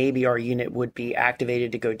speculate that maybe our unit would be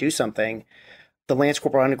activated to go do something, the Lance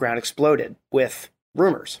Corporal Underground exploded with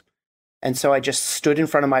rumors. And so I just stood in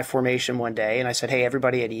front of my formation one day and I said, hey,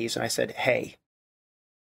 everybody at ease. And I said, hey,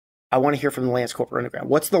 I want to hear from the Lance Corporal Underground.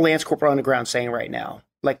 What's the Lance Corporal Underground saying right now?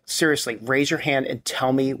 Like, seriously, raise your hand and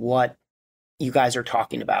tell me what you guys are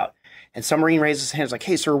talking about. And some Marine raises his hand, like,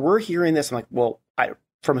 hey, sir, we're hearing this. I'm like, well,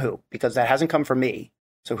 from who? Because that hasn't come from me.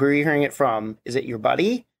 So who are you hearing it from? Is it your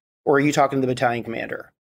buddy? Or are you talking to the battalion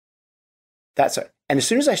commander? That's it. And as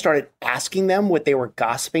soon as I started asking them what they were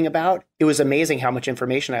gossiping about, it was amazing how much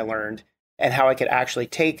information I learned and how I could actually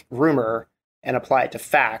take rumor and apply it to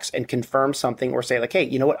facts and confirm something or say like, hey,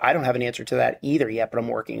 you know what? I don't have an answer to that either yet, but I'm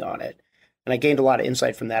working on it. And I gained a lot of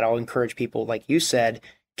insight from that. I'll encourage people, like you said,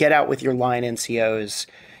 get out with your line NCOs,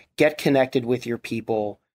 get connected with your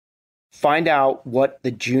people, find out what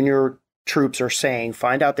the junior troops are saying,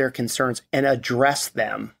 find out their concerns, and address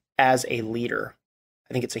them as a leader.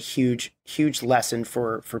 I think it's a huge, huge lesson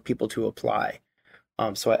for people to apply.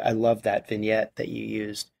 So I love that vignette that you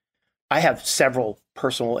used. I have several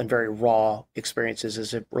personal and very raw experiences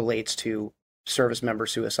as it relates to service member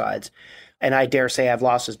suicides. And I dare say I've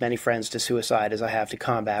lost as many friends to suicide as I have to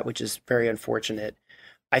combat, which is very unfortunate.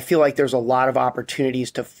 I feel like there's a lot of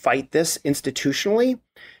opportunities to fight this institutionally,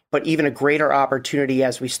 but even a greater opportunity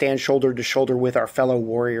as we stand shoulder to shoulder with our fellow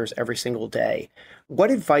warriors every single day.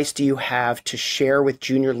 What advice do you have to share with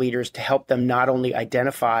junior leaders to help them not only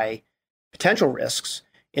identify potential risks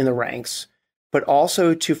in the ranks, but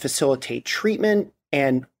also to facilitate treatment?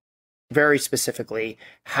 And very specifically,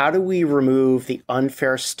 how do we remove the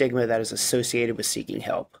unfair stigma that is associated with seeking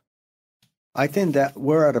help? I think that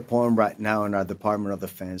we're at a point right now in our Department of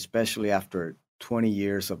Defense, especially after 20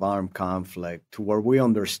 years of armed conflict, to where we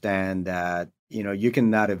understand that, you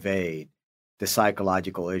cannot evade the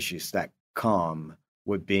psychological issues that come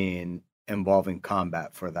with being involved in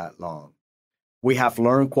combat for that long. We have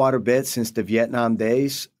learned quite a bit since the Vietnam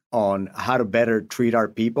days on how to better treat our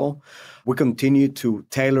people. We continue to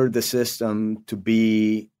tailor the system to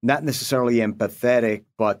be not necessarily empathetic,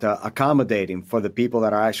 but accommodating for the people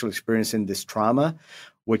that are actually experiencing this trauma,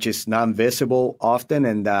 which is non-visible often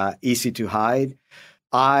and easy to hide.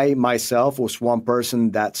 I myself was one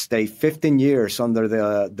person that stayed 15 years under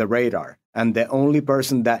the radar. And the only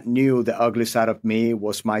person that knew the ugly side of me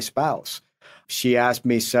was my spouse. She asked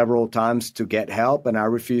me several times to get help, and I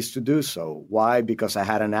refused to do so. Why? Because I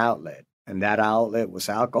had an outlet, and that outlet was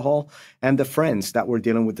alcohol and the friends that were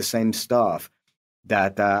dealing with the same stuff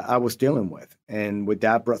that I was dealing with. And with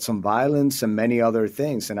that brought some violence and many other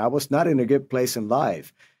things, and I was not in a good place in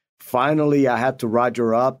life. Finally, I had to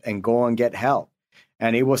roger up and go and get help.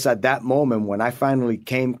 And it was at that moment when I finally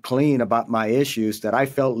came clean about my issues that I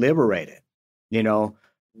felt liberated.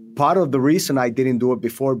 Part of the reason I didn't do it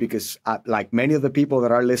before, because like many of the people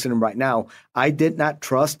that are listening right now, I did not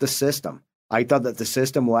trust the system. I thought that the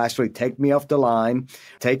system will actually take me off the line,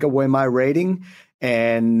 take away my rating,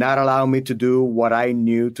 and not allow me to do what I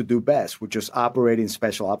knew to do best, which was operating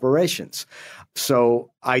special operations.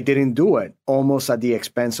 So I didn't do it, almost at the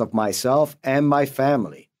expense of myself and my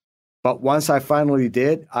family. But once I finally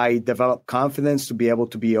did, I developed confidence to be able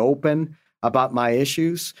to be open about my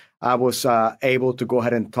issues. I was able to go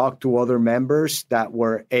ahead and talk to other members that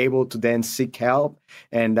were able to then seek help.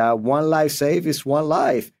 And one life saved is one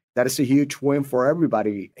life. That is a huge win for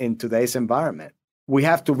everybody in today's environment. We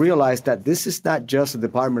have to realize that this is not just a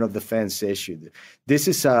Department of Defense issue. This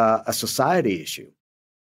is a society issue.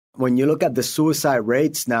 When you look at the suicide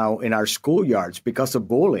rates now in our schoolyards because of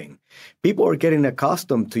bullying, people are getting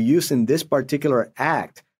accustomed to using this particular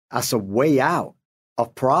act as a way out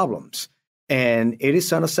of problems. And it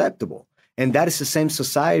is unacceptable. And that is the same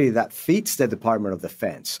society that feeds the Department of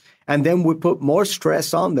Defense. And then we put more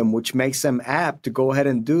stress on them, which makes them apt to go ahead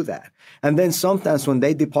and do that. And then sometimes when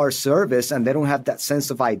they depart service and they don't have that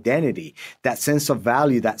sense of identity, that sense of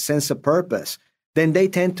value, that sense of purpose, then they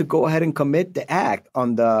tend to go ahead and commit the act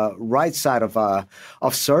on the right side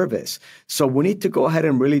of service. So we need to go ahead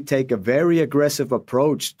and really take a very aggressive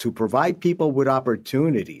approach to provide people with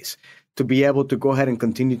opportunities to be able to go ahead and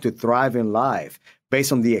continue to thrive in life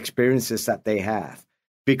based on the experiences that they have.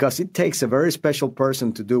 Because it takes a very special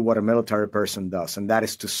person to do what a military person does, and that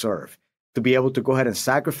is to serve, to be able to go ahead and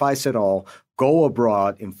sacrifice it all, go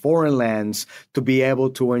abroad in foreign lands to be able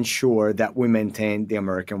to ensure that we maintain the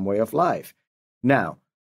American way of life. Now,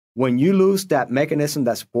 when you lose that mechanism,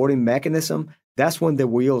 that supporting mechanism, that's when the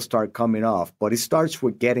wheels start coming off. But it starts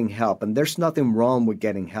with getting help, and there's nothing wrong with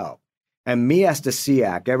getting help. And me as the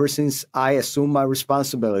SEAC, ever since I assumed my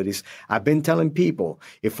responsibilities, I've been telling people,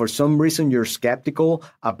 if for some reason you're skeptical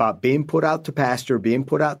about being put out to pasture, being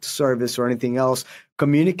put out to service or anything else,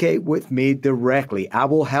 communicate with me directly. I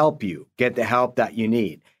will help you get the help that you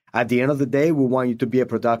need. At the end of the day, we want you to be a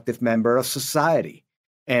productive member of society.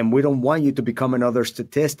 And we don't want you to become another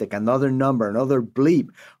statistic, another number, another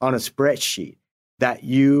bleep on a spreadsheet that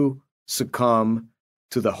you succumb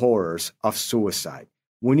to the horrors of suicide.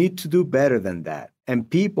 We need to do better than that. And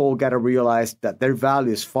people got to realize that their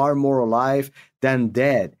value is far more alive than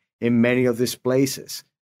dead in many of these places.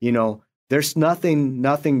 There's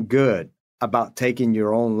nothing good about taking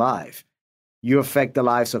your own life. You affect the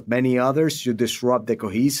lives of many others. You disrupt the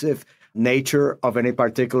cohesive nature of any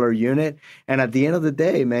particular unit. And at the end of the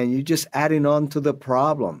day, man, you're just adding on to the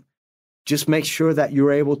problem. Just make sure that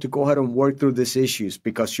you're able to go ahead and work through these issues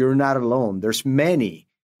because you're not alone. There's many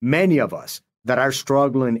of us that are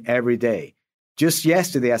struggling every day. Just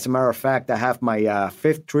yesterday, as a matter of fact, I have my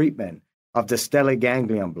fifth treatment of the stellate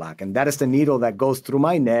ganglion block. And that is the needle that goes through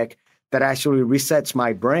my neck that actually resets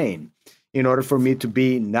my brain in order for me to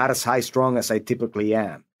be not as high strung as I typically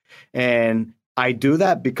am. And I do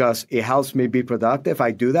that because it helps me be productive.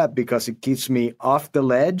 I do that because it keeps me off the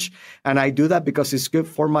ledge. And I do that because it's good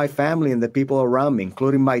for my family and the people around me,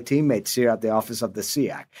 including my teammates here at the office of the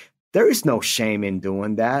SEAC. There is no shame in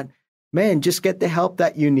doing that. Man, just get the help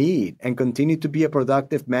that you need and continue to be a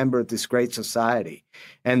productive member of this great society.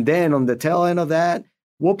 And then on the tail end of that,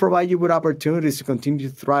 we'll provide you with opportunities to continue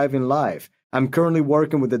to thrive in life. I'm currently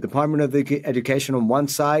working with the Department of Education on one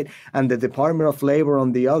side and the Department of Labor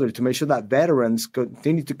on the other to make sure that veterans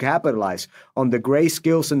continue to capitalize on the great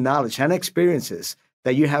skills and knowledge and experiences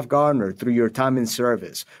that you have garnered through your time in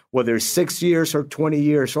service. Whether it's 6 years or 20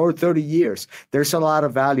 years or 30 years, there's a lot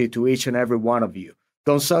of value to each and every one of you.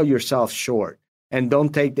 Don't sell yourself short and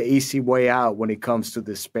don't take the easy way out when it comes to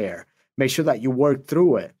despair. Make sure that you work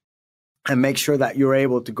through it and make sure that you're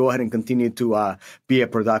able to go ahead and continue to be a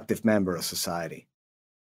productive member of society.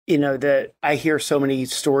 I hear so many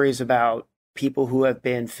stories about people who have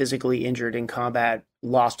been physically injured in combat,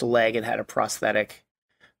 lost a leg and had a prosthetic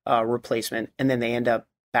replacement, and then they end up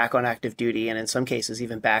back on active duty and in some cases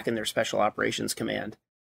even back in their Special Operations Command.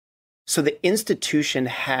 So the institution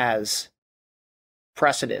has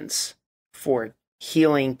precedence for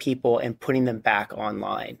healing people and putting them back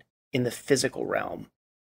online in the physical realm.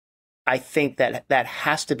 I think that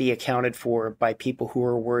has to be accounted for by people who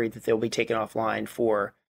are worried that they'll be taken offline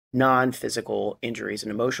for non-physical injuries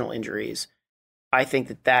and emotional injuries. I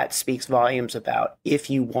think that speaks volumes about if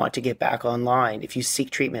you want to get back online, if you seek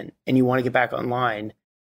treatment and you want to get back online,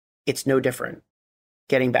 it's no different.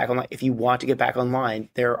 Getting back online. If you want to get back online,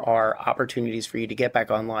 there are opportunities for you to get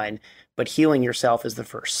back online, but healing yourself is the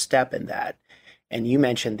first step in that. And you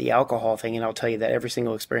mentioned the alcohol thing, and I'll tell you that every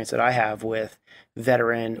single experience that I have with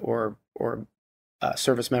veteran or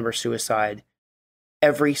service member suicide,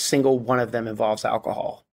 every single one of them involves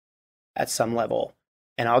alcohol at some level.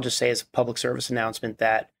 And I'll just say as a public service announcement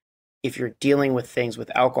that if you're dealing with things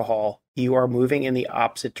with alcohol, you are moving in the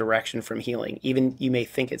opposite direction from healing. Even you may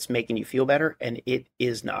think it's making you feel better, and it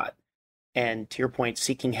is not. And to your point,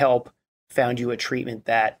 seeking help found you a treatment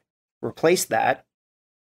that replaced that,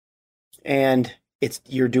 and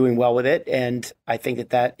you're doing well with it. And I think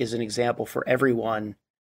that is an example for everyone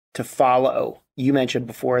to follow. You mentioned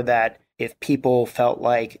before that if people felt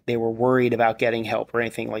like they were worried about getting help or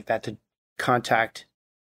anything like that, to contact,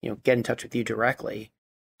 get in touch with you directly.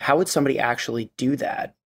 How would somebody actually do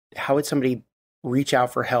that? How would somebody reach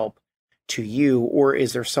out for help to you? Or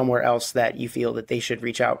is there somewhere else that you feel that they should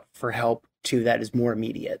reach out for help to that is more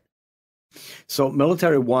immediate? So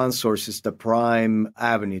Military One Source is the prime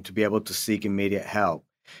avenue to be able to seek immediate help.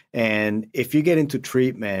 And if you get into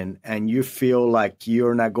treatment and you feel like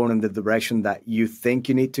you're not going in the direction that you think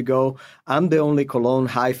you need to go, I'm the only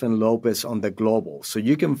Colón-López on the global. So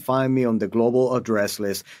you can find me on the global address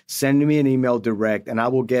list, send me an email direct, and I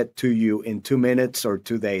will get to you in 2 minutes or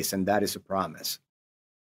 2 days. And that is a promise.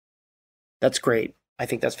 That's great. I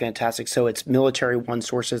think that's fantastic. So it's Military One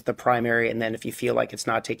Source is the primary. And then if you feel like it's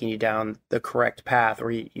not taking you down the correct path, or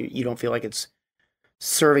you don't feel like it's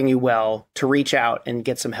serving you well, to reach out and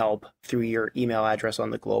get some help through your email address on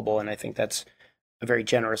the global. And I think that's a very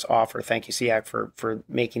generous offer. Thank you, SEAC, for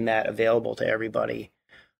making that available to everybody.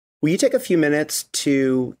 Will you take a few minutes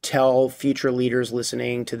to tell future leaders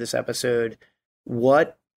listening to this episode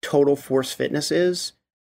what Total Force Fitness is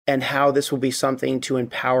and how this will be something to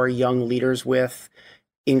empower young leaders with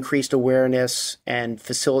increased awareness and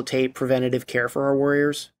facilitate preventative care for our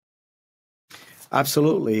warriors?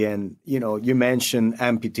 Absolutely. And, you mentioned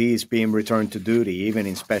amputees being returned to duty, even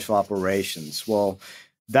in special operations. Well,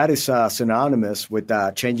 that is synonymous with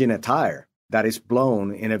changing a tire that is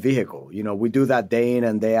blown in a vehicle. We do that day in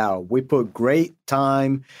and day out. We put great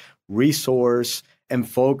time, resource, and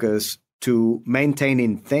focus to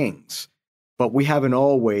maintaining things, but we haven't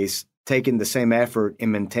always taken the same effort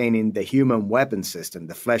in maintaining the human weapon system,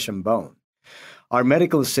 the flesh and bone. Our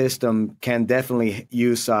medical system can definitely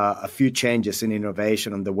use a few changes in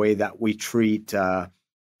innovation on the way that we treat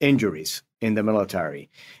injuries in the military.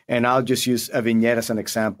 And I'll just use a vignette as an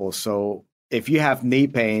example. So if you have knee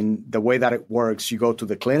pain, the way that it works, you go to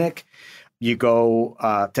the clinic, you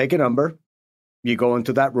go take a number, you go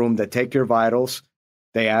into that room, they take your vitals,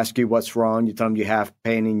 they ask you what's wrong, you tell them you have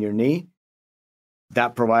pain in your knee.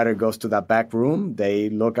 That provider goes to that back room, they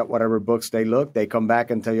look at whatever books they look, they come back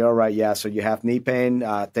and tell you, all right, yeah, so you have knee pain,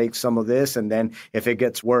 take some of this, and then if it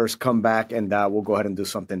gets worse, come back and we'll go ahead and do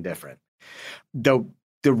something different. The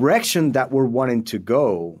direction that we're wanting to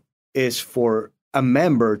go is for a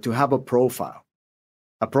member to have a profile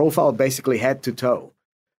basically head to toe,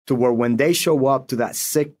 to where when they show up to that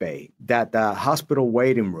sick bay, that hospital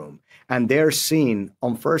waiting room, and they're seen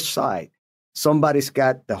on first sight, somebody's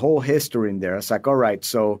got the whole history in there. It's like, all right,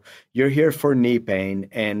 so you're here for knee pain.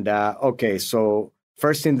 And okay, so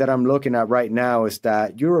first thing that I'm looking at right now is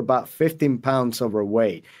that you're about 15 pounds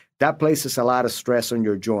overweight. That places a lot of stress on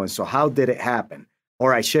your joints. So how did it happen? All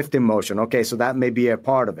right, shift in motion. Okay, so that may be a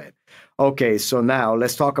part of it. Okay, so now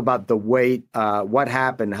let's talk about the weight. What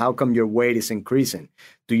happened? How come your weight is increasing?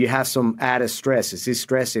 Do you have some added stress? Is it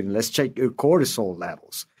stressing? Let's check your cortisol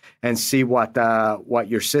levels and see what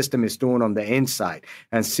your system is doing on the inside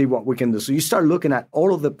and see what we can do. So you start looking at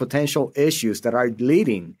all of the potential issues that are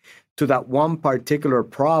leading to that one particular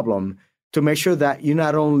problem to make sure that you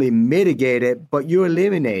not only mitigate it, but you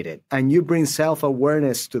eliminate it. And you bring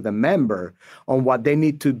self-awareness to the member on what they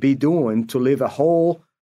need to be doing to live a whole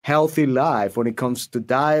healthy life when it comes to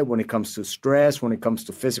diet, when it comes to stress, when it comes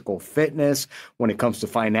to physical fitness, when it comes to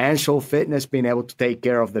financial fitness, being able to take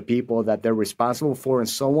care of the people that they're responsible for, and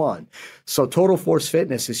so on. So Total Force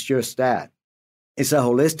Fitness is just that. It's a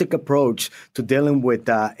holistic approach to dealing with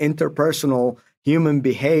interpersonal human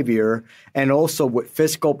behavior and also with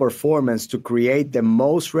physical performance to create the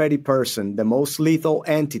most ready person, the most lethal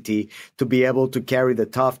entity to be able to carry the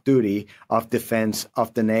tough duty of defense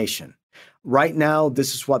of the nation. Right now,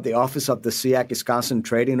 this is what the Office of the SEAC is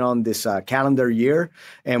concentrating on this calendar year.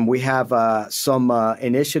 And we have some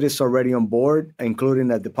initiatives already on board, including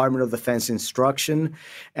the Department of Defense instruction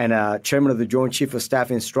and Chairman of the Joint Chief of Staff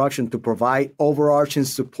instruction to provide overarching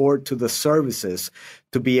support to the services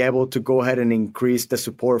to be able to go ahead and increase the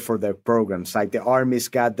support for their programs. Like the Army's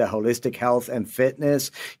got the holistic health and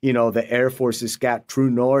fitness, the Air Force has got True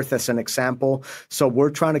North as an example. So we're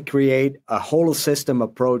trying to create a whole system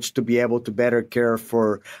approach to be able to better care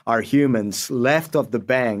for our humans left of the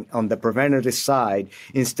bank on the preventative side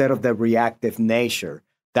instead of the reactive nature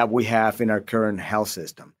that we have in our current health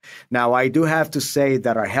system. Now, I do have to say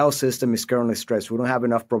that our health system is currently stressed. We don't have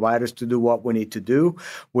enough providers to do what we need to do.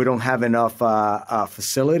 We don't have enough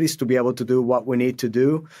facilities to be able to do what we need to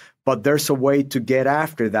do. But there's a way to get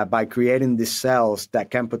after that by creating these cells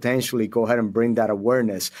that can potentially go ahead and bring that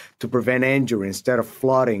awareness to prevent injury instead of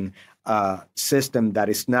flooding a system that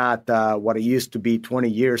is not what it used to be 20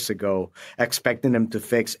 years ago, expecting them to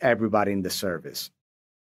fix everybody in the service.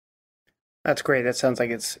 That's great. That sounds like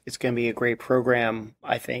it's going to be a great program,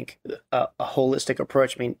 I think, a holistic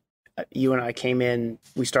approach. I mean, you and I came in,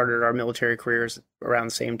 we started our military careers around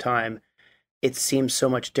the same time. It seems so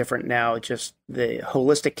much different now, just the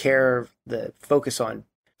holistic care, the focus on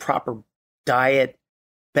proper diet,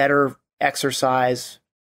 better exercise.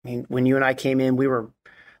 I mean, when you and I came in, we were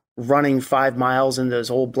running 5 miles in those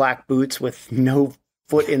old black boots with no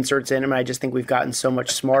foot inserts in them. And I just think we've gotten so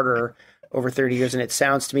much smarter over 30 years. And it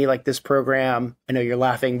sounds to me like this program, I know you're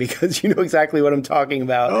laughing because you know exactly what I'm talking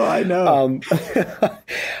about. Oh, I know.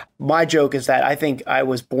 My joke is that I think I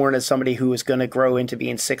was born as somebody who was going to grow into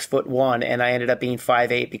being 6'1", and I ended up being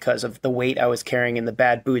 5'8" because of the weight I was carrying, and the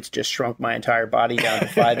bad boots just shrunk my entire body down to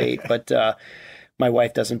 5'8". But my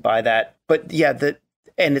wife doesn't buy that. But yeah,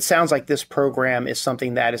 and it sounds like this program is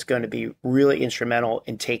something that is going to be really instrumental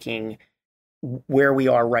in taking where we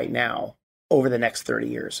are right now over the next 30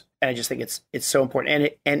 years. And I just think it's so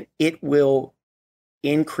important. And it will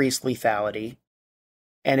increase lethality,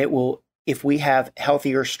 and it will, if we have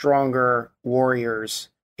healthier, stronger warriors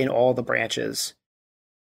in all the branches,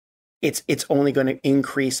 it's only going to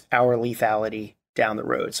increase our lethality down the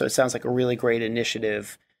road. So it sounds like a really great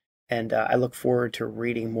initiative. And I look forward to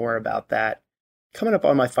reading more about that. Coming up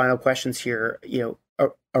on my final questions here, a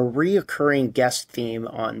reoccurring guest theme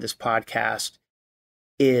on this podcast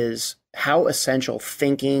is how essential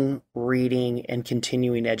thinking, reading, and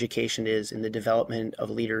continuing education is in the development of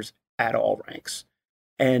leaders at all ranks.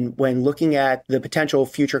 And when looking at the potential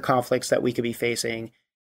future conflicts that we could be facing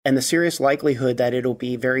and the serious likelihood that it'll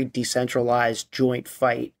be very decentralized joint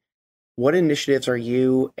fight, what initiatives are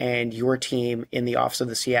you and your team in the Office of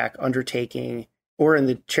the SEAC undertaking, or in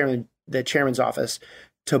the chairman's office,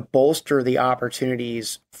 to bolster the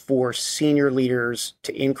opportunities for senior leaders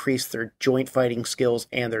to increase their joint fighting skills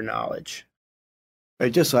and their knowledge?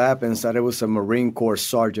 It just so happens that it was a Marine Corps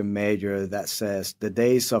Sergeant Major that says the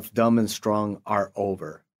days of dumb and strong are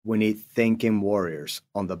over. We need thinking warriors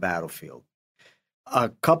on the battlefield. A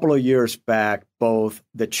couple of years back, both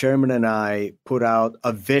the chairman and I put out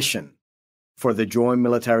a vision for the joint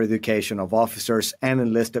military education of officers and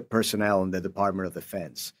enlisted personnel in the Department of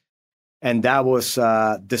Defense. And that was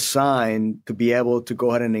designed to be able to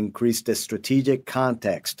go ahead and increase the strategic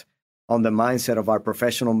context on the mindset of our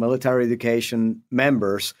professional military education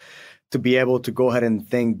members to be able to go ahead and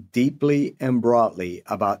think deeply and broadly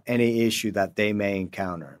about any issue that they may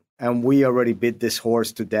encounter. And we already beat this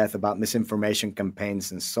horse to death about misinformation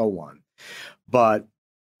campaigns and so on. But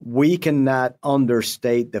we cannot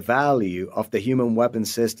understate the value of the human weapon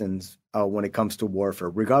systems when it comes to warfare,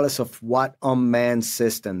 regardless of what unmanned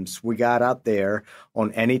systems we got out there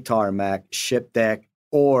on any tarmac, ship deck,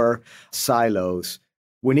 or silos.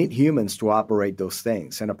 We need humans to operate those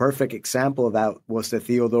things. And a perfect example of that was the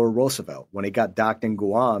Theodore Roosevelt when he got docked in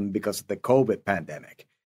Guam because of the COVID pandemic.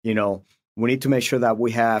 You know, we need to make sure that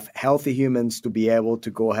we have healthy humans to be able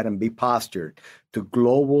to go ahead and be postured to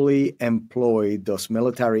globally employ those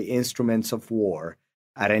military instruments of war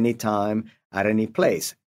at any time, at any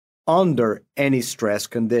place, under any stress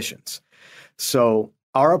conditions. So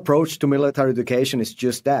our approach to military education is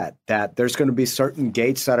just that there's going to be certain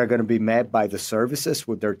gates that are going to be met by the services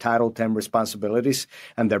with their Title X responsibilities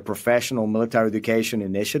and their professional military education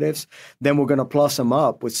initiatives. Then we're going to plus them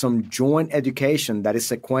up with some joint education that is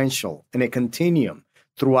sequential in a continuum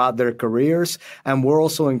throughout their careers. And we're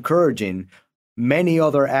also encouraging many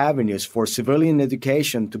other avenues for civilian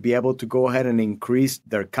education to be able to go ahead and increase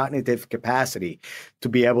their cognitive capacity, to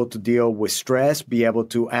be able to deal with stress, be able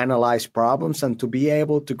to analyze problems, and to be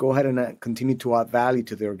able to go ahead and continue to add value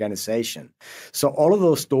to the organization. So all of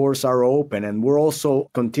those doors are open, and we're also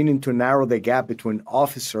continuing to narrow the gap between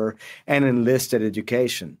officer and enlisted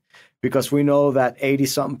education, because we know that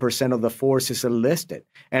 80-something% of the force is enlisted.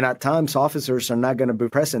 And at times, officers are not going to be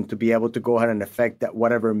present to be able to go ahead and affect that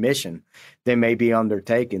whatever mission they may be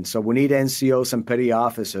undertaking. So we need NCOs and petty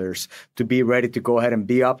officers to be ready to go ahead and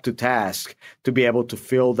be up to task to be able to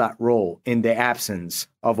fill that role in the absence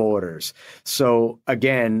of orders. So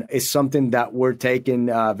again, it's something that we're taking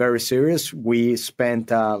very serious. We spent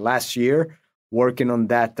last year working on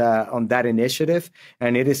that initiative,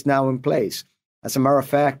 and it is now in place. As a matter of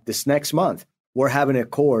fact, this next month, we're having a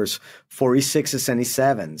course for E6s and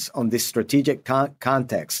E7s on the strategic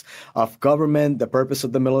context of government, the purpose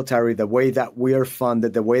of the military, the way that we are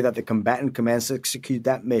funded, the way that the combatant commands execute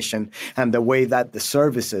that mission, and the way that the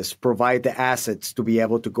services provide the assets to be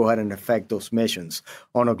able to go ahead and affect those missions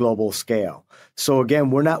on a global scale. So again,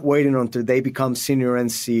 we're not waiting until they become senior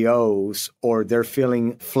NCOs or they're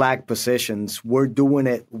filling flag positions. We're doing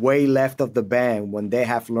it way left of the band when they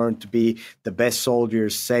have learned to be the best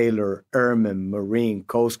soldiers, sailor, airman, Marine,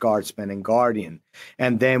 Coast Guardsman, and Guardian.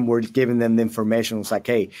 And then we're giving them the information. It's like,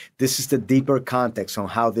 hey, this is the deeper context on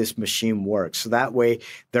how this machine works. So that way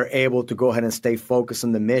they're able to go ahead and stay focused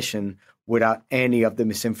on the mission without any of the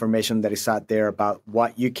misinformation that is out there about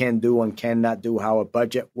what you can do and cannot do, how a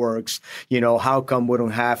budget works. You know, how come we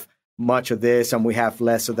don't have much of this and we have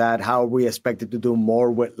less of that? How are we expected to do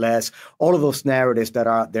more with less? All of those narratives that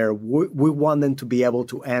are out there, we want them to be able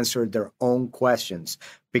to answer their own questions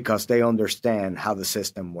because they understand how the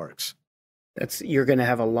system works. You're going to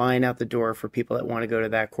have a line out the door for people that want to go to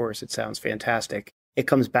that course. It sounds fantastic. It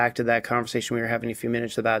comes back to that conversation we were having a few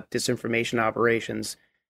minutes about disinformation operations.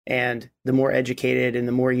 And the more educated and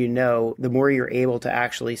the more you know, the more you're able to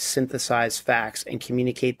actually synthesize facts and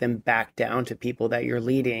communicate them back down to people that you're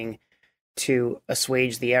leading to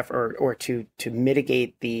assuage the effort or to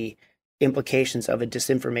mitigate the implications of a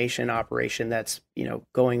disinformation operation that's,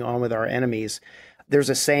 going on with our enemies. There's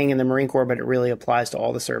a saying in the Marine Corps, but it really applies to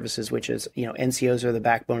all the services, which is, NCOs are the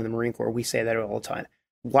backbone of the Marine Corps. We say that all the time.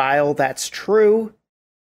 While that's true,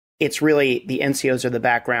 it's really the NCOs are the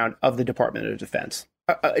background of the Department of Defense,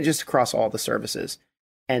 just across all the services.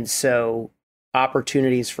 And so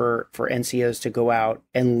opportunities for NCOs to go out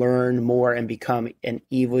and learn more and become an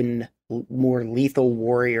even more lethal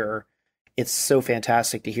warrior. It's so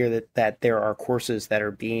fantastic to hear that there are courses that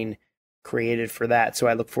are being created for that. So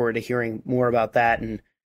I look forward to hearing more about that, and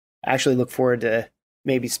actually look forward to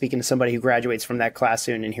maybe speaking to somebody who graduates from that class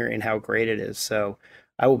soon and hearing how great it is. So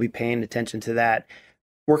I will be paying attention to that.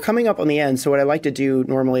 We're coming up on the end. So what I like to do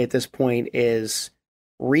normally at this point is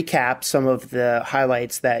recap some of the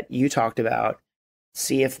highlights that you talked about,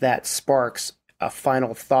 see if that sparks a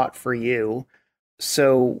final thought for you.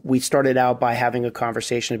 So we started out by having a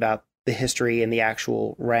conversation about the history and the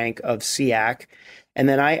actual rank of SEAC. And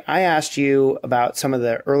then I asked you about some of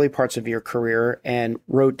the early parts of your career and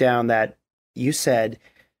wrote down that you said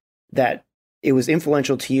that it was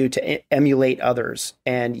influential to you to emulate others.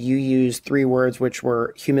 And you used three words, which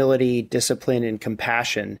were humility, discipline, and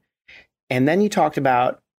compassion. And then you talked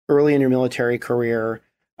about early in your military career,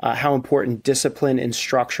 how important discipline and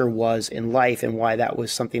structure was in life and why that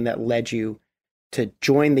was something that led you to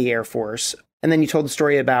join the Air Force. And then you told the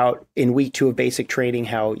story about in week 2 of basic training,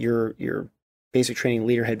 how your basic training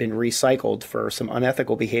leader had been recycled for some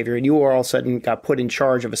unethical behavior. And you all of a sudden got put in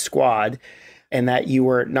charge of a squad, and that you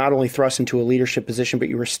were not only thrust into a leadership position, but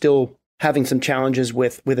you were still having some challenges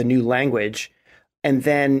with a new language. And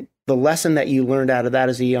then the lesson that you learned out of that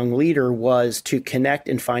as a young leader was to connect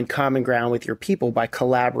and find common ground with your people by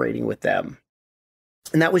collaborating with them.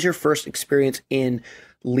 And that was your first experience in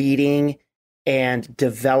leading and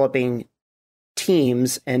developing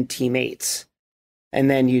teams and teammates. And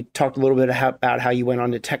then you talked a little bit about how you went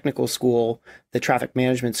on to technical school, the traffic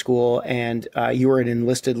management school, and you were an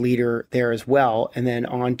enlisted leader there as well. And then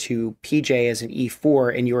on to PJ as an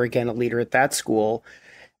E4, and you were again a leader at that school.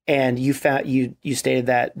 And you stated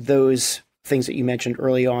that those things that you mentioned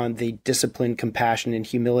early on, the discipline, compassion, and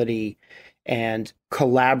humility, and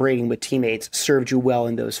collaborating with teammates, served you well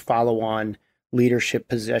in those follow-on leadership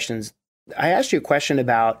positions. I asked you a question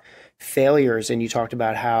about failures, and you talked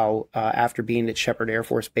about how after being at Shepherd Air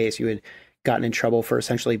Force Base, you had gotten in trouble for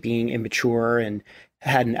essentially being immature and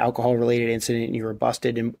had an alcohol-related incident, and you were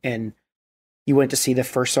busted, and you went to see the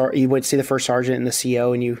first sergeant and the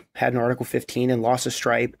CO, and you had an Article 15 and lost a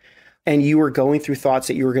stripe, and you were going through thoughts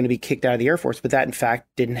that you were going to be kicked out of the Air Force, but that in fact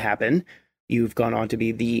didn't happen. You've gone on to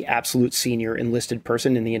be the absolute senior enlisted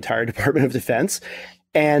person in the entire Department of Defense,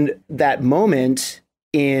 and that moment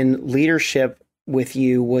in leadership with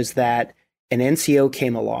you was that an NCO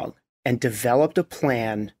came along and developed a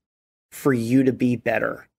plan for you to be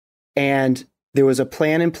better. And there was a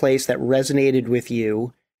plan in place that resonated with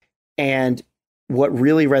you. And what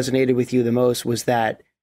really resonated with you the most was that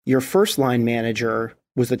your first line manager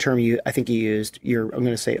was the term I think you used. I'm going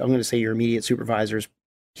to say your immediate supervisors.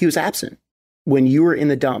 He was absent when you were in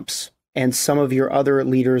the dumps, and some of your other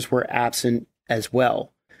leaders were absent as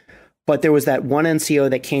well. But there was that one NCO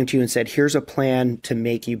that came to you and said, here's a plan to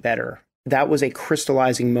make you better. That was a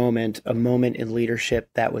crystallizing moment, a moment in leadership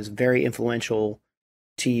that was very influential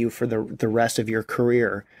to you for the rest of your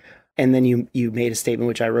career. And then you made a statement,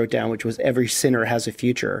 which I wrote down, which was every sinner has a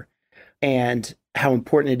future, and how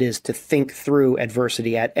important it is to think through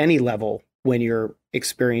adversity at any level when you're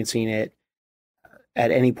experiencing it at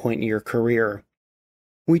any point in your career.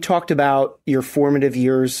 We talked about your formative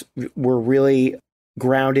years were really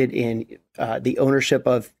grounded in the ownership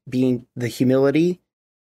of being the humility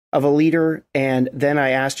of a leader. And then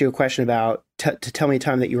I asked you a question about to tell me a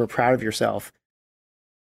time that you were proud of yourself.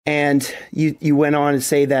 And you went on to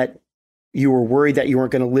say that you were worried that you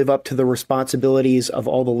weren't going to live up to the responsibilities of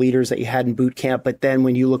all the leaders that you had in boot camp. But then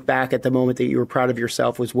when you look back at the moment that you were proud of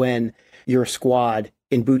yourself was when your squad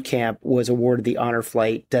in boot camp was awarded the honor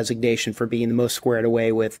flight designation for being the most squared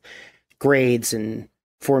away with grades and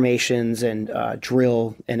formations and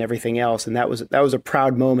drill and everything else. And that was a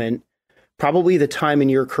proud moment, probably the time in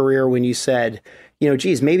your career when you said,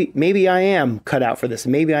 geez, maybe I am cut out for this.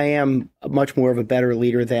 Maybe I am much more of a better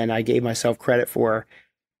leader than I gave myself credit for.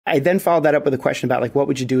 I then followed that up with a question about what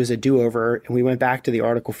would you do as a do-over? And we went back to the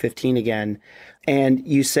Article 15 again. And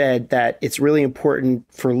you said that it's really important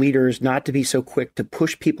for leaders not to be so quick to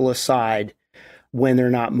push people aside when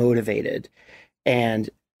they're not motivated. And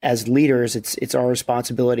as leaders, it's our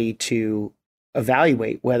responsibility to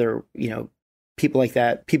evaluate whether, people like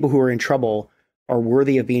that, people who are in trouble, are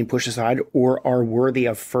worthy of being pushed aside or are worthy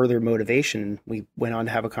of further motivation. We went on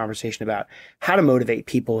to have a conversation about how to motivate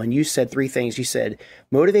people. And you said 3 things. You said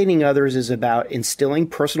motivating others is about instilling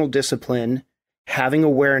personal discipline, having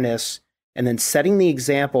awareness, and then setting the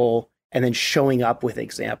example and then showing up with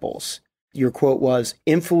examples. Your quote was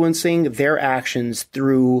influencing their actions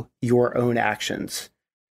through your own actions.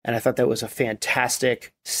 And I thought that was a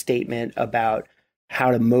fantastic statement about how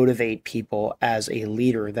to motivate people as a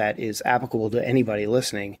leader that is applicable to anybody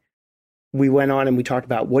listening. We went on and we talked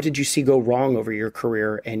about what did you see go wrong over your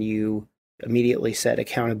career? And you immediately said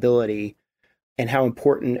accountability, and how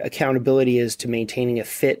important accountability is to maintaining a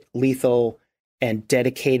fit, lethal, and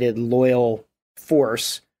dedicated, loyal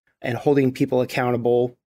force, and holding people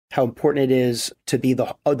accountable how important it is to be the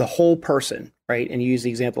whole person, right? And you use the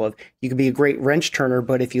example of you could be a great wrench turner,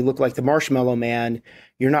 but if you look like the Marshmallow Man,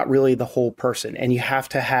 you're not really the whole person. And you have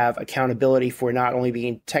to have accountability for not only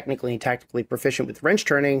being technically and tactically proficient with wrench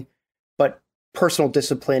turning, but personal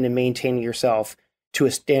discipline and maintaining yourself to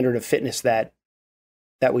a standard of fitness that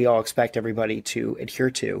we all expect everybody to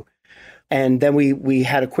adhere to. And then we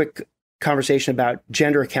had a quick conversation about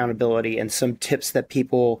gender accountability and some tips that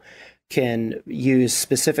people can use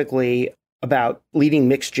specifically about leading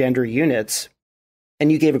mixed gender units.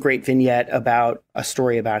 And you gave a great vignette about a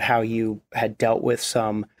story about how you had dealt with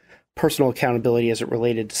some personal accountability as it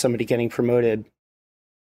related to somebody getting promoted.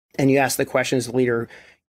 And you asked the question as a leader,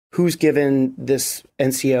 who's given this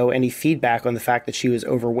NCO any feedback on the fact that she was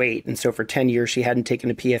overweight? And so for 10 years, she hadn't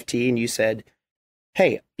taken a PFT. And you said,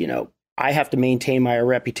 hey, I have to maintain my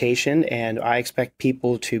reputation, and I expect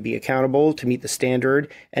people to be accountable, to meet the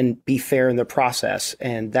standard, and be fair in the process.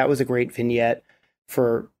 And that was a great vignette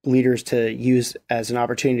for leaders to use as an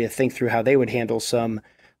opportunity to think through how they would handle some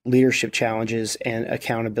leadership challenges and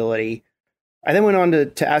accountability. I then went on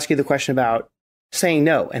to ask you the question about saying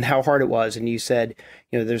no and how hard it was. And you said,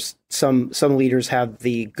 there's some leaders have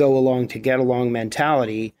the go along to get along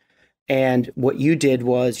mentality. And what you did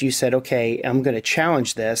was you said, okay, I'm going to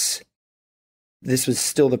challenge this. This was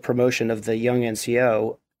still the promotion of the young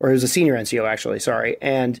NCO, or it was a senior NCO, actually, sorry.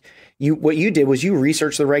 And what you did was you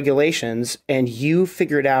researched the regulations and you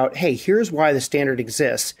figured out, hey, here's why the standard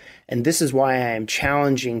exists. And this is why I am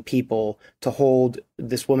challenging people to hold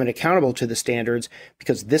this woman accountable to the standards,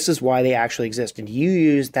 because this is why they actually exist. And you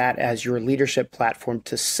use that as your leadership platform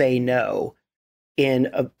to say no in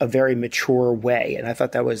a very mature way. And I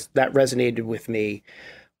thought that resonated with me.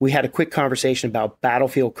 We had a quick conversation about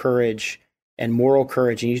battlefield courage and moral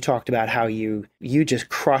courage. And you talked about how you just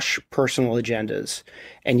crush personal agendas.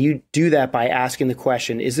 And you do that by asking the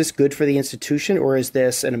question, is this good for the institution, or is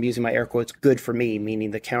this, and I'm using my air quotes, good for me,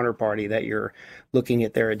 meaning the counterparty that you're looking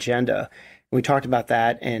at their agenda? And we talked about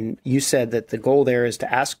that. And you said that the goal there is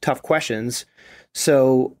to ask tough questions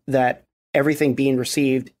so that everything being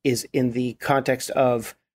received is in the context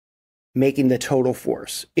of making the total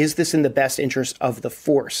force. Is this in the best interest of the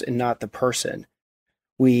force and not the person?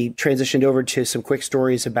 We transitioned over to some quick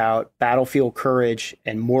stories about battlefield courage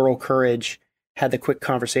and moral courage, had the quick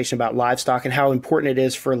conversation about livestock and how important it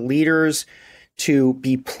is for leaders to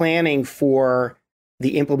be planning for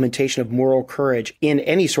the implementation of moral courage in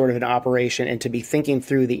any sort of an operation, and to be thinking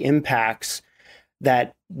through the impacts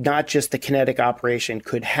that not just the kinetic operation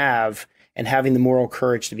could have, and having the moral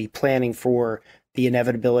courage to be planning for the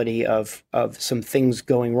inevitability of some things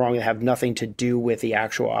going wrong that have nothing to do with the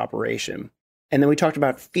actual operation. And then we talked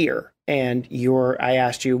about fear, and I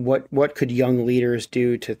asked you what could young leaders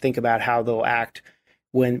do to think about how they'll act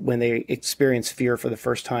when they experience fear for the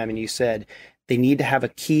first time. And you said they need to have a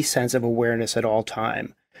key sense of awareness at all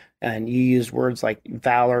time. And you used words like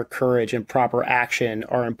valor, courage, and proper action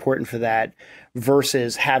are important for that,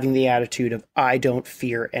 versus having the attitude of I don't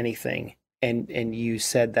fear anything. And you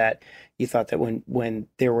said that you thought that when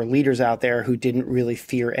there were leaders out there who didn't really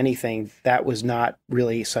fear anything, that was not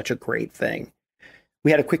really such a great thing. We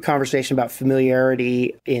had a quick conversation about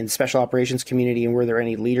familiarity in special operations community, and were there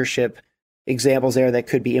any leadership examples there that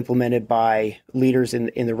could be implemented by leaders in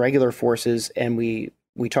the regular forces? And we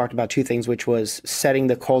talked about two things, which was setting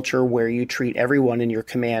the culture where you treat everyone in your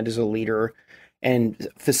command as a leader, and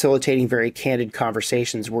facilitating very candid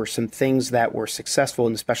conversations were some things that were successful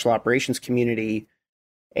in the special operations community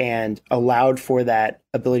and allowed for that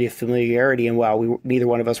ability of familiarity. And while neither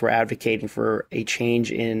one of us were advocating for a change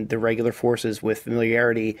in the regular forces with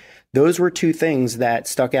familiarity, those were two things that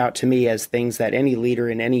stuck out to me as things that any leader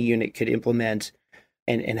in any unit could implement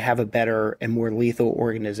and have a better and more lethal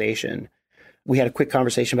organization. We had a quick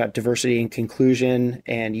conversation about diversity and conclusion,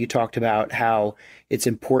 and you talked about how it's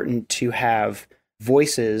important to have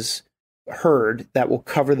voices heard that will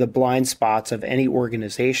cover the blind spots of any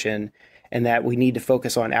organization, and that we need to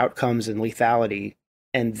focus on outcomes and lethality.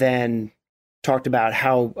 And then talked about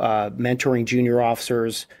how mentoring junior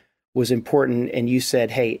officers was important. And you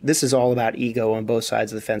said, hey, this is all about ego on both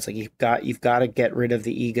sides of the fence. Like you've got to get rid of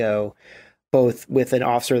the ego, both with an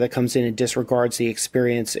officer that comes in and disregards the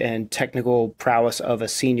experience and technical prowess of a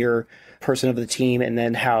senior person of the team, and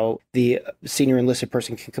then how the senior enlisted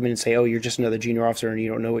person can come in and say, oh, you're just another junior officer and you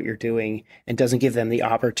don't know what you're doing, and doesn't give them the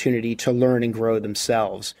opportunity to learn and grow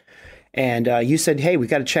themselves. And you said, hey, we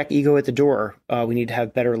got to check ego at the door. We need to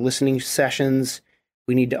have better listening sessions.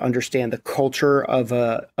 We need to understand the culture of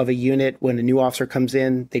a unit. When a new officer comes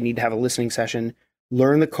in, they need to have a listening session,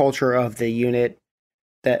 learn the culture of the unit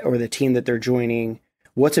or the team that they're joining,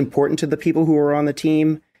 what's important to the people who are on the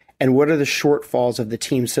team, and what are the shortfalls of the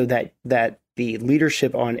team so that the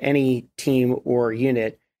leadership on any team or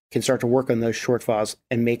unit can start to work on those shortfalls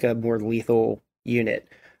and make a more lethal unit.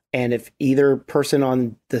 And if either person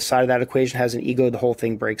on the side of that equation has an ego, the whole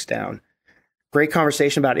thing breaks down. Great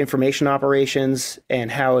conversation about information operations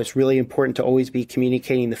and how it's really important to always be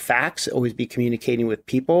communicating the facts, always be communicating with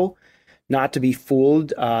people, not to be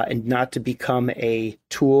fooled, and not to become a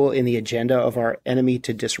tool in the agenda of our enemy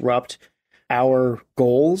to disrupt our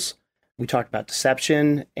goals. We talked about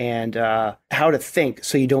deception and how to think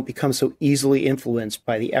so you don't become so easily influenced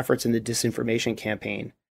by the efforts in the disinformation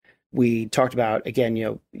campaign. We talked about,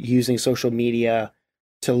 again, using social media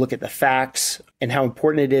to look at the facts and how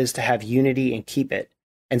important it is to have unity and keep it,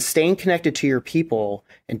 and staying connected to your people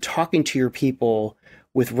and talking to your people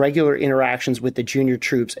with regular interactions with the junior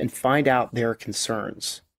troops and find out their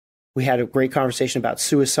concerns. We had a great conversation about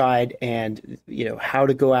suicide and how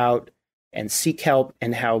to go out and seek help,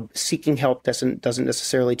 and how seeking help doesn't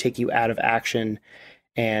necessarily take you out of action.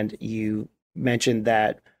 And you mentioned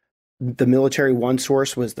that the Military One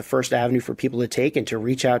Source was the first avenue for people to take, and to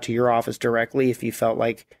reach out to your office directly if you felt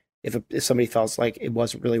like, if somebody felt like it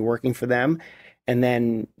wasn't really working for them. And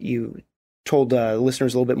then you told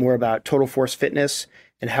listeners a little bit more about Total Force Fitness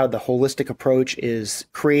and how the holistic approach is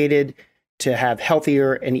created to have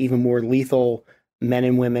healthier and even more lethal men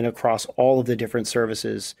and women across all of the different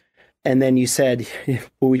services. And then you said,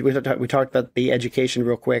 we talked about the education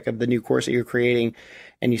real quick of the new course that you're creating.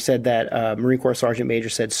 And you said that Marine Corps Sergeant Major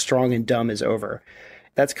said strong and dumb is over.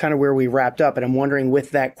 That's kind of where we wrapped up. And I'm wondering, with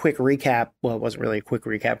that quick recap, well, it wasn't really a quick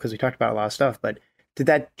recap because we talked about a lot of stuff, but did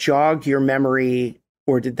that jog your memory,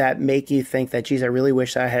 or did that make you think that, geez, I really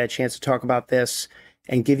wish I had a chance to talk about this,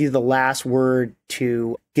 and give you the last word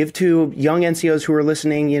to give to young NCOs who are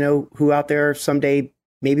listening, who out there someday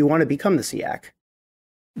maybe want to become the SEAC?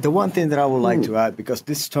 The one thing that I would like to add, because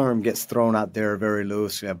this term gets thrown out there very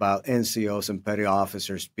loosely about NCOs and petty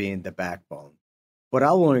officers being the backbone. But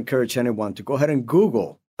I will encourage anyone to go ahead and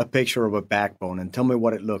Google a picture of a backbone and tell me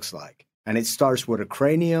what it looks like. And it starts with a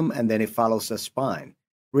cranium and then it follows the spine.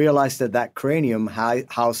 Realize that cranium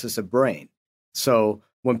houses a brain. So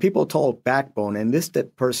when people talk backbone,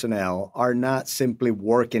 enlisted personnel are not simply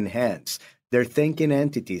working hands. They're thinking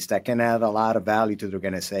entities that can add a lot of value to the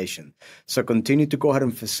organization. So continue to go ahead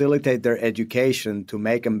and facilitate their education to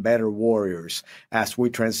make them better warriors as we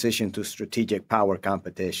transition to strategic power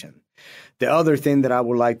competition. The other thing that I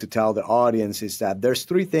would like to tell the audience is that there's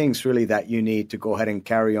 3 things really that you need to go ahead and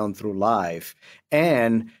carry on through life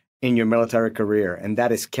and in your military career, and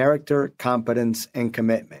that is character, competence, and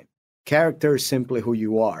commitment. Character is simply who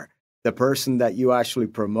you are, the person that you actually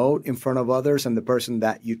promote in front of others, and the person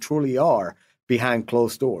that you truly are behind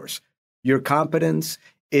closed doors. Your competence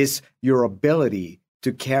is your ability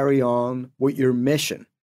to carry on with your mission,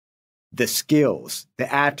 the skills,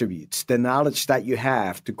 the attributes, the knowledge that you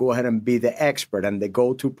have to go ahead and be the expert and the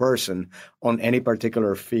go-to person on any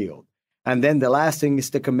particular field. And then the last thing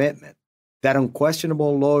is the commitment, that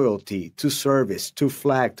unquestionable loyalty to service, to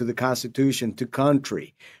flag, to the Constitution, to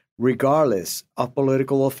country, regardless of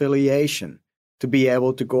political affiliation, to be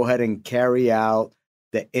able to go ahead and carry out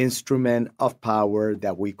the instrument of power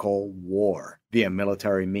that we call war via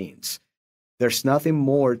military means. There's nothing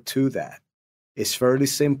more to that. It's fairly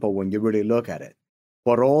simple when you really look at it.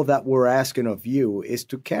 But all that we're asking of you is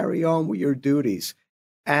to carry on with your duties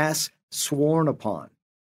as sworn upon.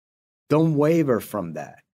 Don't waver from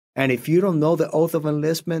that. And if you don't know the oath of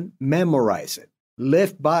enlistment, memorize it,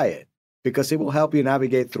 live by it, because it will help you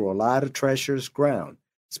navigate through a lot of treacherous ground,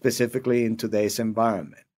 specifically in today's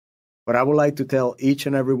environment. But I would like to tell each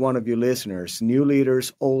and every one of you listeners, new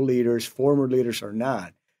leaders, old leaders, former leaders or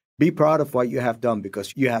not, be proud of what you have done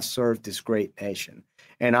because you have served this great nation.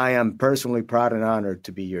 And I am personally proud and honored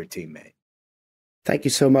to be your teammate. Thank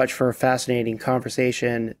you so much for a fascinating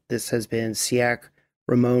conversation. This has been SEAC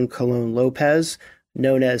Ramón Colón-López,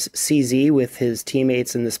 known as CZ, with his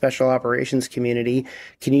teammates in the special operations community.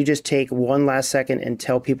 Can you just take one last second and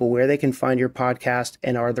tell people where they can find your podcast?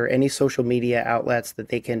 And are there any social media outlets that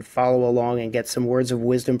they can follow along and get some words of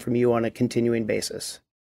wisdom from you on a continuing basis?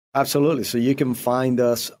 Absolutely. So you can find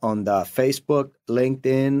us on the Facebook,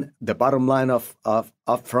 LinkedIn. The bottom line of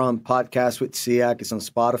Upfront Podcast with SEAC is on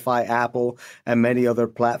Spotify, Apple, and many other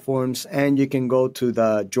platforms. And you can go to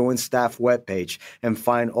the Joint Staff webpage and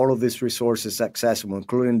find all of these resources accessible,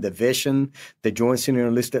 including the vision, the Joint Senior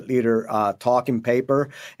Enlisted Leader talking paper,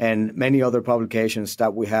 and many other publications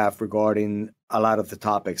that we have regarding a lot of the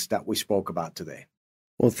topics that we spoke about today.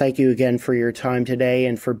 Well, thank you again for your time today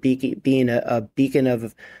and for being a beacon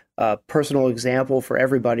of personal example for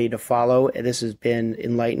everybody to follow. This has been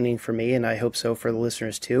enlightening for me, and I hope so for the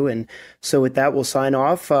listeners too. And so with that, we'll sign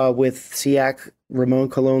off with SEAC Ramón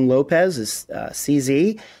Colón-López,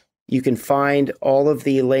 CZ. You can find all of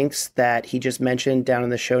the links that he just mentioned down in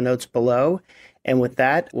the show notes below. And with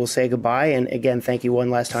that, we'll say goodbye. And again, thank you one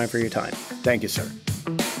last time for your time. Thank you, sir.